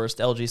the worst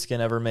LG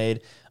skin ever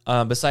made.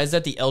 Besides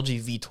that, the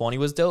LG V20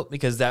 was dope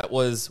because that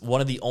was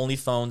one of the only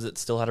phones that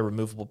still had a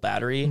removable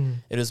battery.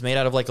 It was made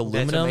out of like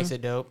aluminum. That's what makes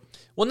it dope.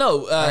 Well,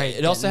 no,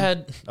 it also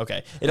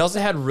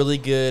had really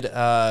good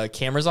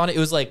cameras on it.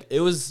 It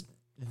was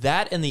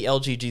that and the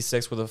LG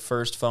G6 were the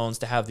first phones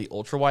to have the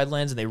ultra wide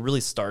lens, and they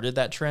really started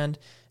that trend.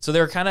 So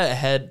they were kind of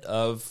ahead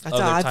of. I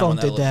thought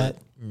iPhone did that.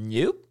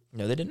 Nope,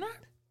 no, they did not.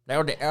 They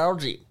were the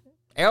LG.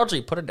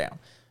 LG, put it down.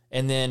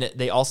 And then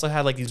they also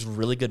had like these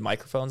really good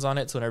microphones on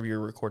it. So whenever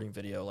you're recording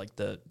video, like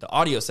the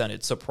audio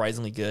sounded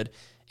surprisingly good,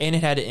 and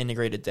it had an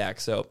integrated DAC.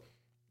 So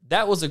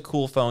that was a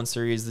cool phone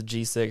series, the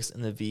G6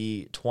 and the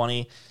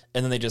V20.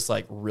 And then they just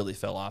like really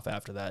fell off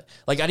after that.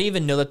 Like I didn't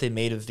even know that they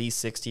made a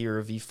V60 or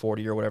a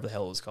V40 or whatever the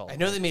hell it was called. I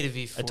know they made a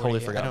V40. I totally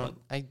forgot.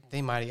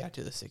 They might have got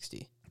to the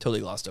 60.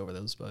 Totally glossed over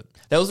those, but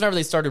that was whenever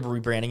they started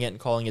rebranding it and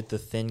calling it the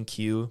Thin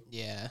Q.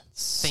 Yeah.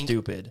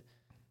 Stupid.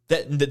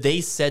 That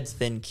they said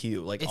Thin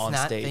Q like it's on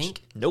not stage.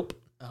 Think? Nope.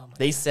 Oh my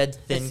they God. said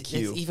Thin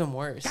Q. It's even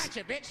worse.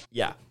 Gotcha, bitch.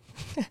 Yeah.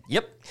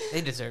 Yep.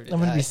 They deserve it. I'm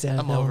gonna be sad.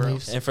 I'm no over one them.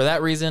 leaves. And for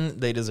that reason,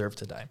 they deserve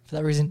to die. For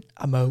that reason,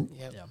 I'm out.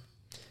 Yep. Yeah.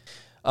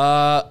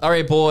 All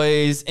right,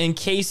 boys. In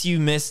case you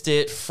missed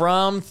it,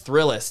 from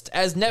Thrillist.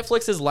 As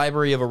Netflix's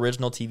library of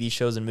original TV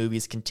shows and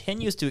movies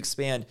continues to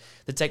expand,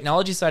 the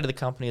technology side of the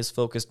company is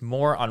focused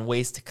more on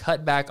ways to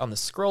cut back on the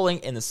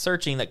scrolling and the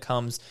searching that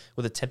comes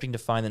with attempting to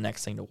find the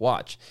next thing to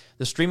watch.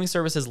 The streaming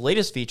service's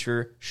latest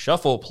feature,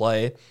 Shuffle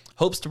Play,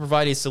 hopes to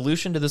provide a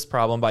solution to this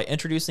problem by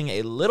introducing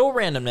a little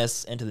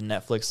randomness into the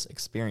Netflix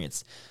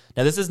experience.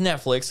 Now, this is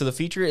Netflix, so the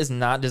feature is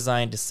not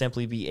designed to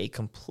simply be a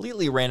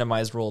completely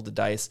randomized roll of the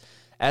dice.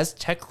 As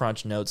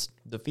TechCrunch notes,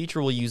 the feature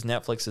will use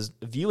Netflix's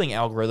viewing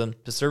algorithm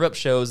to serve up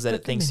shows that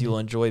it thinks you'll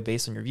enjoy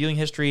based on your viewing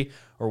history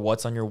or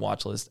what's on your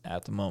watch list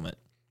at the moment.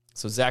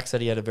 So Zach said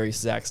he had a very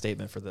Zach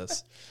statement for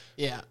this.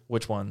 Yeah.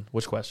 Which one?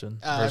 Which question?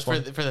 For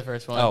the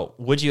first one. Oh,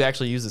 would you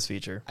actually use this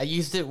feature? I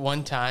used it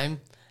one time,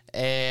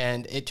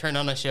 and it turned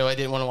on a show I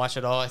didn't want to watch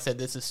at all. I said,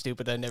 this is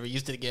stupid. I never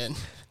used it again.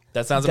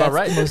 That sounds That's about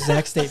right. the most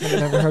Zach statement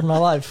I've ever heard in my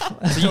life.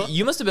 So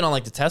you must have been on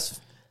like the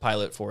test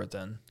pilot for it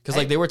then, because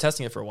like they were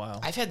testing it for a while.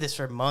 I've had this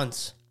for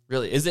months.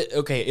 Really? Is it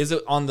okay? Is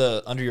it on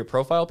the under your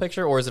profile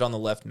picture or is it on the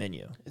left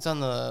menu? It's on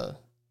the.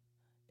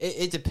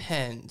 It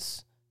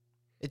depends.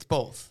 It's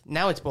both.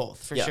 Now it's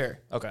both for sure.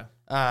 Okay.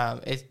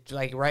 It's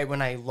like right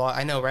when I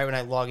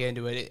log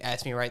into it, it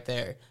asks me right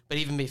there. But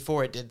even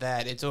before it did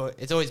that, it's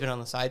always been on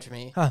the side for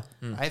me. Huh.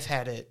 I've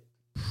had it.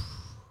 I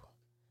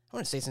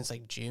want to say since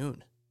like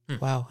June.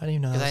 Wow, I didn't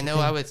even know. Because that I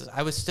know was a thing.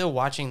 I was still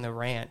watching The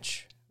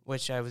Ranch,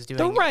 which I was doing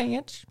The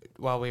Ranch.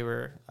 while we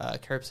were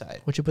curbside.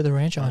 What'd you put the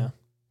ranch on? Yeah.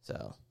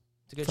 So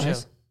it's a good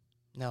Fries? show.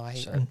 No, I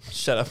hate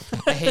Shut up.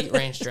 I hate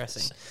ranch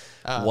dressing.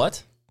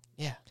 What?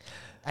 Yeah,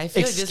 I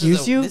feel Excuse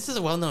like you? this is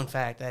a well known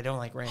fact that I don't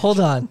like ranch. Hold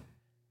on.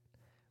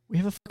 We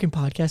have a fucking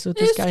podcast with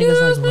this guy who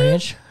doesn't like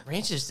ranch.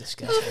 Ranch is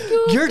disgusting.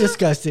 You're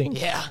disgusting.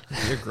 Yeah.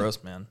 You're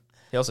gross, man.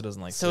 He also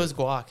doesn't like. So soup. is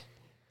guac.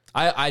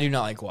 I do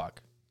not like guac.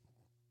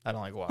 I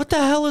don't like guac. What the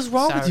hell is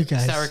wrong with you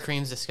guys? Sour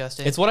cream's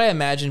disgusting. It's what I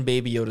imagine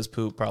Baby Yoda's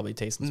poop probably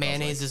tastes. And smells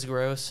Mayonnaise like. is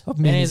gross. Oh,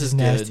 Mayonnaise is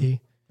nasty. good.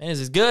 Mayonnaise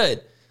is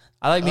good.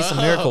 I like me some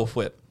Miracle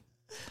Whip.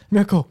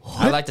 Miracle.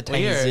 I like the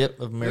tiny Weird. zip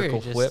of Miracle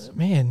Weird, Whip. just-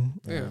 Man.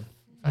 Weird.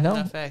 No.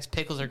 Enough facts.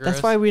 Pickles are gross.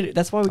 That's why we get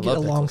love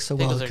along pickles. so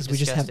well, Pickles are because we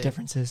just have disgusting.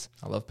 differences.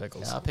 I love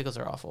pickles. No, pickles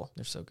are awful.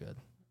 They're so good.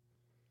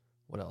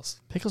 What else?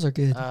 Pickles are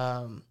good.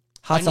 Hot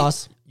Hot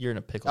sauce. You're in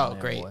a pickle. Oh, man,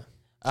 great. Boy.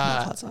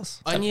 Hot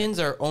sauce. Onions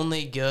are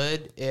only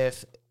good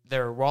if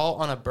they're raw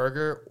on a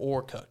burger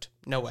or cooked.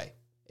 No way.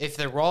 If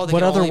they're raw, they What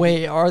can other only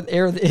way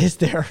is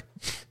there?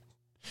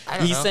 I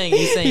don't He's know. saying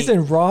He's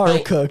in raw or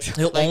Like- cooked.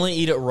 he'll only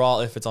eat it raw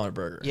if it's on a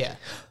burger. Yeah.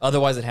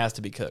 Otherwise, it has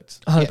to be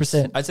cooked.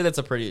 100%. I'd say that's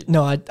a pretty.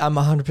 No, I'm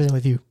 100%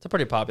 with you. It's a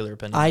pretty popular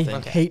opinion. I I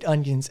think. hate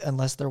onions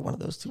unless they're one of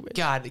those two ways.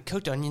 God,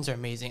 cooked onions are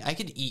amazing. I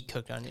could eat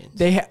cooked onions.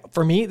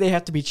 For me, they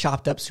have to be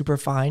chopped up super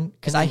fine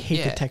because I hate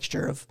the Yeah.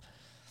 texture of.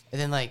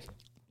 And then like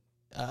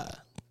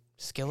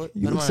skillet.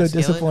 You Put 'em look on so a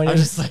skillet. disappointed. I'm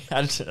just like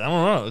I don't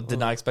know. Did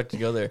not expect to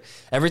go there.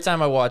 Every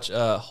time I watch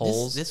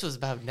Holes, This was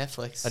about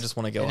Netflix. I just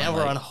want to go. And now on,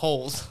 we're like- on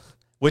Holes.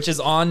 which is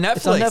on Netflix.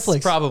 It's on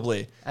Netflix.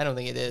 Probably. I don't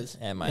think it is.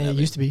 Yeah, it might And not it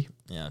be. used to be.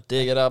 Yeah,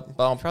 dig it up.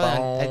 Bum, Probably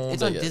bum,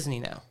 it's on dig it. Disney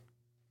now.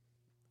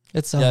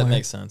 It's somewhere. Yeah, it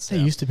makes sense. It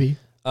yeah. used to be.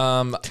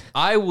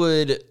 I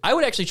would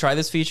actually try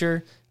this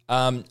feature.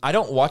 I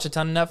don't watch a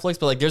ton of Netflix,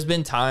 but like there's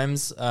been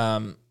times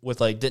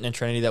with like Denton and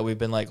Trinity that we've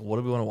been like, what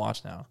do we want to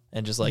watch now?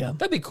 And just like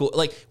that'd be cool.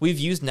 Like we've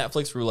used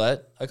Netflix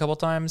Roulette a couple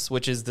times,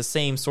 which is the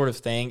same sort of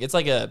thing. It's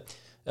like It's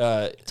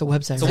a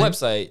website. it's a right?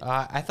 website.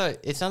 I thought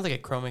it sounds like a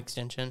Chrome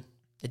extension.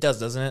 It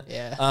does, doesn't it?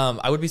 Yeah.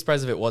 I would be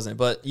surprised if it wasn't,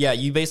 but yeah,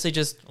 you basically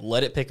just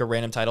let it pick a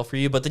random title for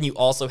you, but then you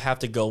also have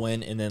to go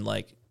in and then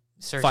like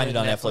Search find it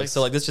on Netflix.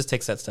 So like this just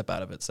takes that step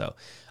out of it. So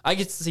I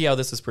get to see how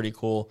this is pretty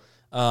cool.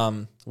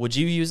 Would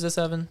you use this,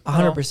 Evan?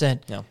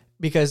 100%. No.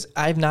 Because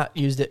I've not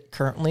used it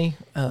currently.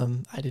 I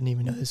didn't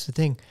even know this was a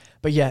thing.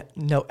 But yeah,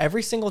 no,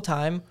 every single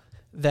time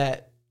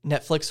that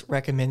Netflix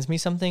recommends me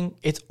something,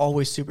 it's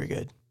always super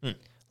good.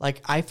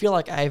 Like I feel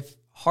like I've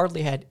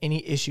hardly had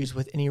any issues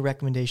with any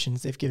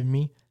recommendations they've given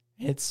me.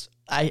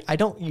 I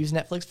don't use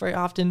Netflix very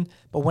often,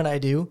 but when I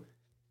do,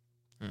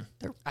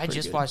 they're I pretty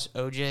just good. watched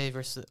OJ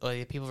versus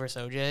People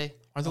versus OJ.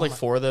 Aren't there like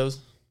 4 of those?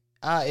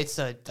 It's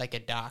like a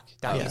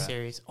docu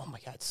series. Oh my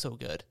god, it's so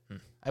good.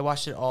 I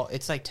watched it all.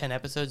 It's like 10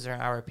 episodes. They're an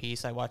hour a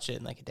piece. I watched it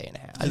in like a day and a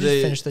half. I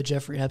just finished the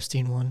Jeffrey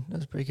Epstein one. That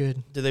was pretty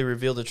good. Did they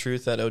reveal the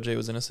truth that OJ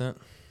was innocent?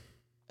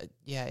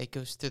 Yeah, it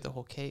goes through the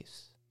whole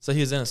case. So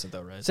he was innocent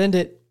though, right? Send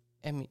it.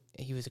 I mean,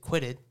 he was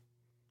acquitted.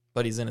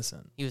 But he's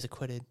innocent. He was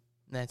acquitted.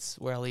 And that's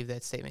where I'll leave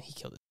that statement. He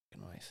killed his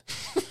fucking wife.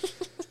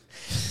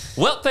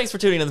 Well, thanks for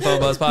tuning in to the Phone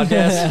Buzz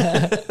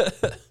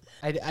Podcast.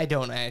 I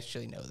don't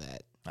actually know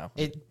that.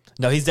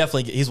 No, he's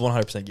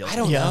 100% guilty. I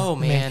don't know,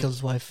 man. Man killed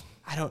his wife.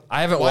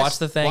 I haven't watched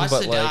the thing,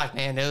 but the doc,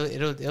 man.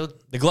 It'll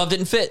the glove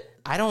didn't fit.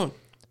 I don't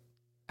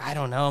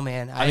know,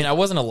 man. I mean, I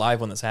wasn't alive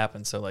when this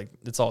happened, so like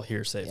it's all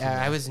hearsay.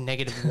 Yeah, I was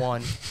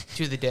 -1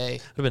 to the day.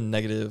 Would have been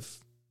negative.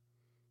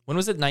 When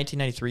was it?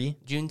 1993?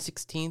 June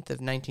 16th of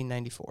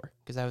 1994,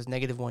 because I was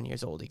 -1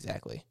 years old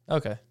exactly.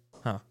 Okay.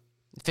 Huh.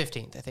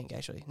 15th, I think,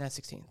 actually, not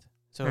 16th.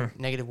 So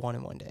 -1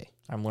 in one day.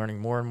 I'm learning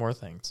more and more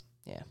things.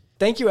 Yeah.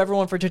 Thank you,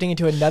 everyone, for tuning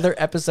into another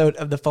episode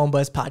of the Phone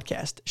Buzz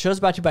Podcast. Show's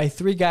brought to you by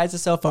three guys that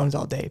sell phones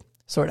all day.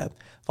 Sort of.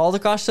 Follow us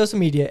across social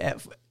media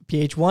at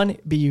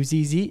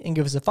PH1BUZZ and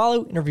give us a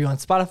follow and review on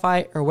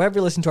Spotify or wherever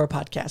you listen to our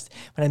podcast.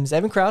 My name is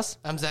Evan Krause.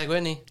 I'm Zach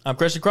Whitney. I'm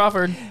Christian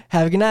Crawford.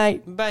 Have a good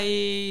night.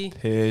 Bye.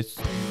 Peace.